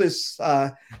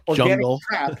organic jungle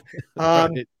crap.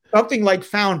 Something like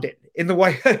 "found it"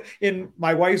 in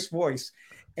my wife's voice.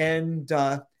 And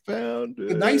the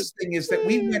nice thing is that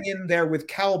we went in there with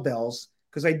cowbells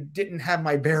because I didn't have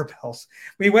my bear bells.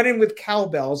 We went in with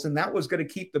cowbells, and that was going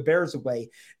to keep the bears away.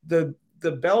 The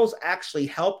bells actually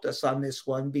helped us on this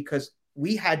one because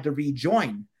we had to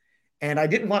rejoin, and I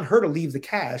didn't want her to leave the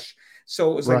cache.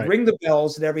 So it was like ring the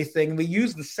bells and everything. We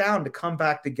used the sound to come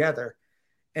back together,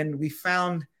 and we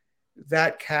found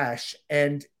that cache.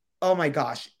 And oh my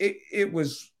gosh, it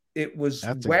was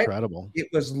That's wet. Incredible. It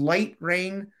was light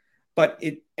rain, but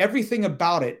everything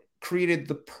about it created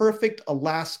the perfect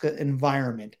Alaska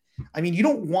environment. I mean, you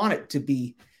don't want it to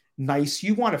be nice.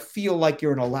 You want to feel like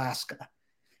you're in Alaska.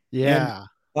 Yeah.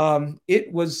 And,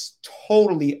 it was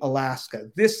totally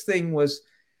Alaska. This thing was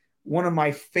one of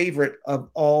my favorite of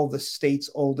all the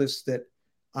state's oldest that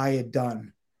I had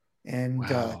done. And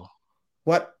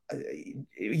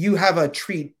you have a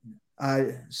treat,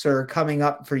 sir, coming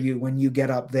up for you when you get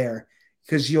up there,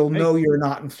 because you'll know you're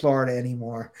not in Florida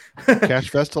anymore. Cache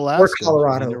Fest, Alaska. Or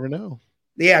Colorado. You never know.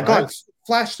 Yeah, God,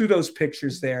 flash through those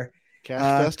pictures there.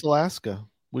 Cache Fest, Alaska.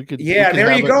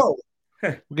 There you go.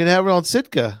 We can have it on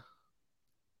Sitka.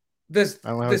 The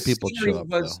scenery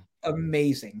was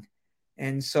amazing.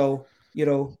 And so,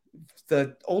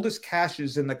 the oldest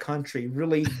caches in the country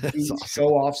really show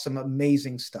off some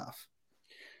amazing stuff.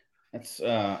 That's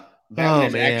that one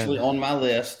is actually on my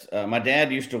list. My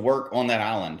dad used to work on that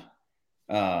island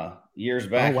years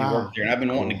back. He worked there, and I've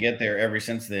been wanting to get there ever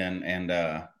since then. And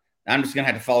I'm just gonna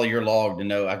have to follow your log to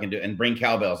know I can do it, and bring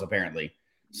cowbells apparently.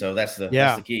 So that's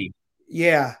the key.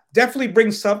 Yeah, definitely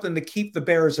bring something to keep the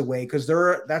bears away, because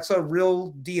that's a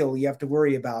real deal you have to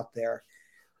worry about there.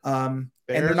 And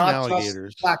they're not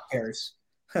alligators. Black bears.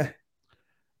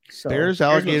 Bears,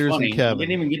 alligators, and Kevin. We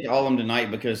didn't even get to all of them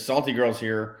tonight because Salty Girl's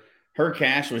here. Her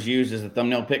cache was used as a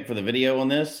thumbnail pic for the video on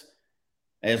this,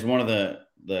 as one of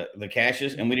the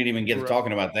caches, and we didn't even get to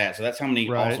talking about that. So that's how many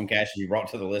awesome caches you brought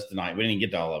to the list tonight. We didn't even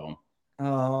get to all of them.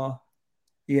 Oh,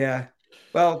 yeah.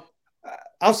 Well,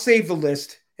 I'll save the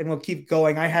list and we'll keep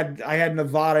going. I had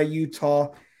Nevada,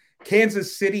 Utah,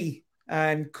 Kansas City,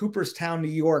 and Cooperstown, New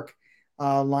York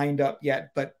lined up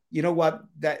yet. But you know what?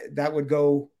 That would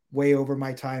go way over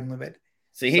my time limit.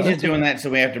 See, he's just doing that so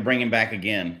we have to bring him back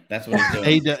again. That's what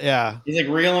he's doing. He's like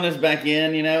reeling us back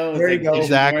in, There you go.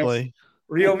 Exactly.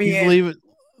 Reel me in.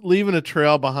 Leaving a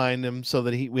trail behind him so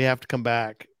that we have to come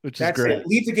back, which is great.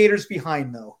 Leave the gators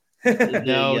behind, though.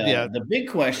 The big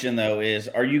question though is,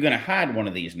 are you going to hide one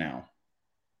of these now?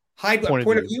 Hide what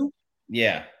point of view?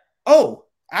 Yeah. Oh,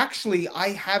 actually,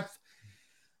 I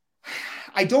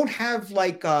don't have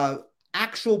like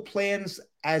actual plans,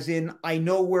 as in I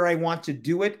know where I want to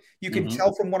do it. You can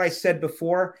tell from what I said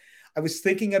before. I was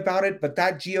thinking about it, but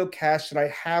that geocache that I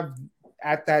have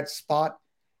at that spot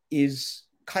is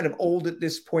kind of old at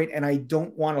this point, and I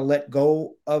don't want to let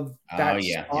go of that spot.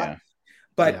 Yeah.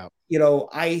 But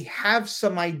I have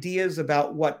some ideas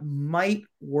about what might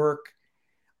work.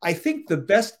 I think the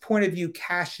best point of view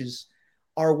caches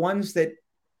are ones that,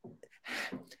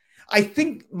 I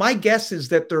think my guess is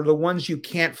that they're the ones you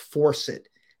can't force it.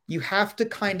 You have to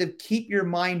kind of keep your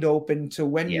mind open to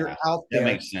when you're out there. That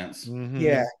makes sense. Mm-hmm.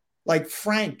 Yeah. Like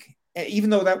Frank, even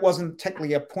though that wasn't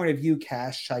technically a point of view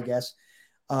cache, I guess,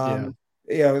 I'm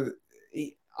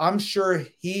sure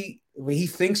he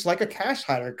thinks like a cache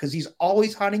hider because he's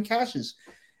always hiding caches.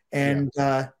 And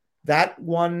that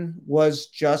one was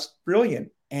just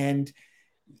brilliant. And,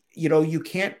 you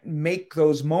can't make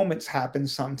those moments happen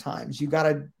sometimes. You got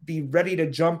to be ready to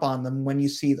jump on them when you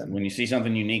see them. When you see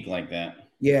something unique like that.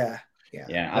 Yeah.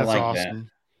 I like awesome. That.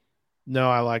 No,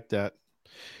 I like that.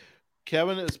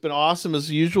 Kevin, it's been awesome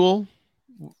as usual.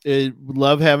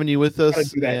 Love having you with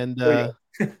us. And it's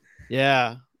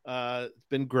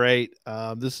been great.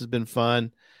 This has been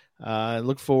fun. I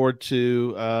look forward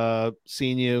to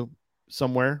seeing you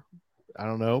somewhere. I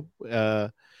don't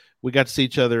know. We got to see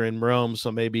each other in Rome,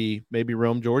 so maybe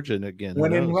Rome, Georgia again.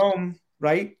 When in Rome,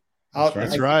 right?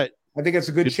 That's right. I think it's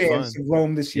a good chance in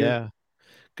Rome this year. Yeah,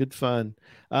 good fun.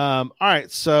 All right,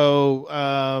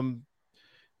 so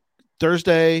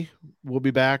Thursday we'll be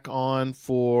back on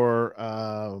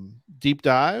for deep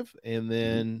dive, and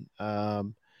then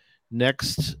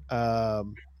next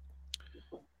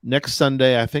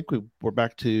Sunday I think we're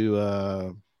back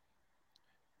to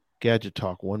Gadget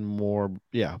Talk. One more,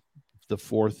 the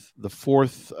fourth.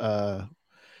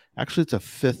 Actually, it's a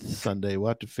fifth Sunday. We'll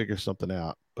have to figure something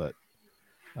out, but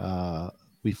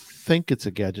we think it's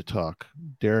a Gadget Talk.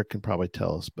 Derek can probably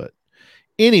tell us, but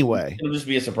anyway, it'll just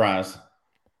be a surprise.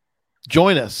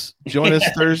 Join us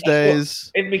Thursdays.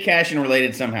 It'd be caching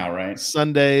related somehow, right?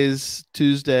 Sundays,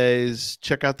 Tuesdays.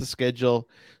 Check out the schedule.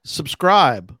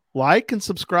 Subscribe, like, and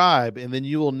subscribe, and then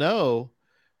you will know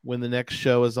when the next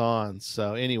show is on.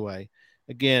 So anyway,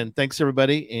 again, thanks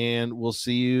everybody, and we'll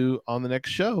see you on the next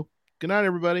show. Good night,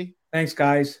 everybody. Thanks,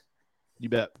 guys. You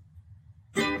bet.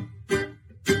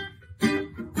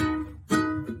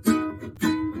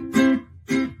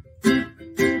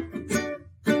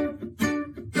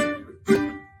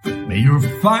 May your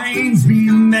finds be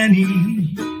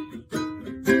many,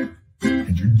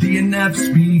 and your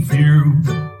DNFs be few.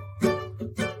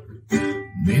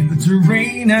 May the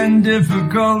terrain and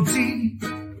difficulty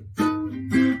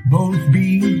both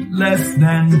be less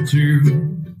than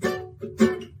 2.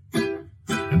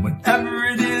 And whatever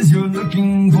it is you're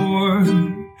looking for,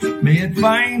 may it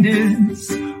find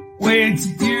its way to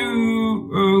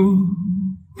you.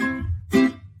 And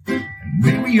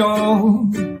may we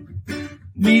all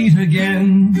meet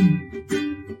again.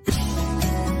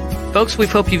 Folks, we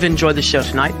hope you've enjoyed the show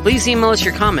tonight. Please email us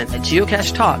your comment at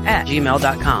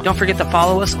geocachetalk@gmail.com. Don't forget to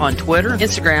follow us on Twitter,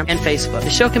 Instagram, and Facebook. The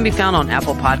show can be found on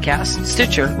Apple Podcasts,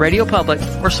 Stitcher, Radio Public,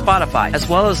 or Spotify, as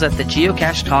well as at the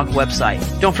Geocache Talk website.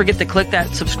 Don't forget to click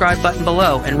that subscribe button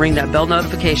below and ring that bell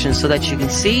notification so that you can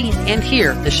see and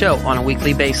hear the show on a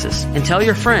weekly basis. And tell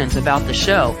your friends about the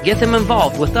show. Get them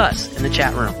involved with us in the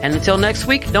chat room. And until next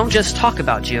week, don't just talk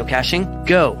about geocaching,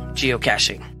 go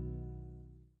geocaching.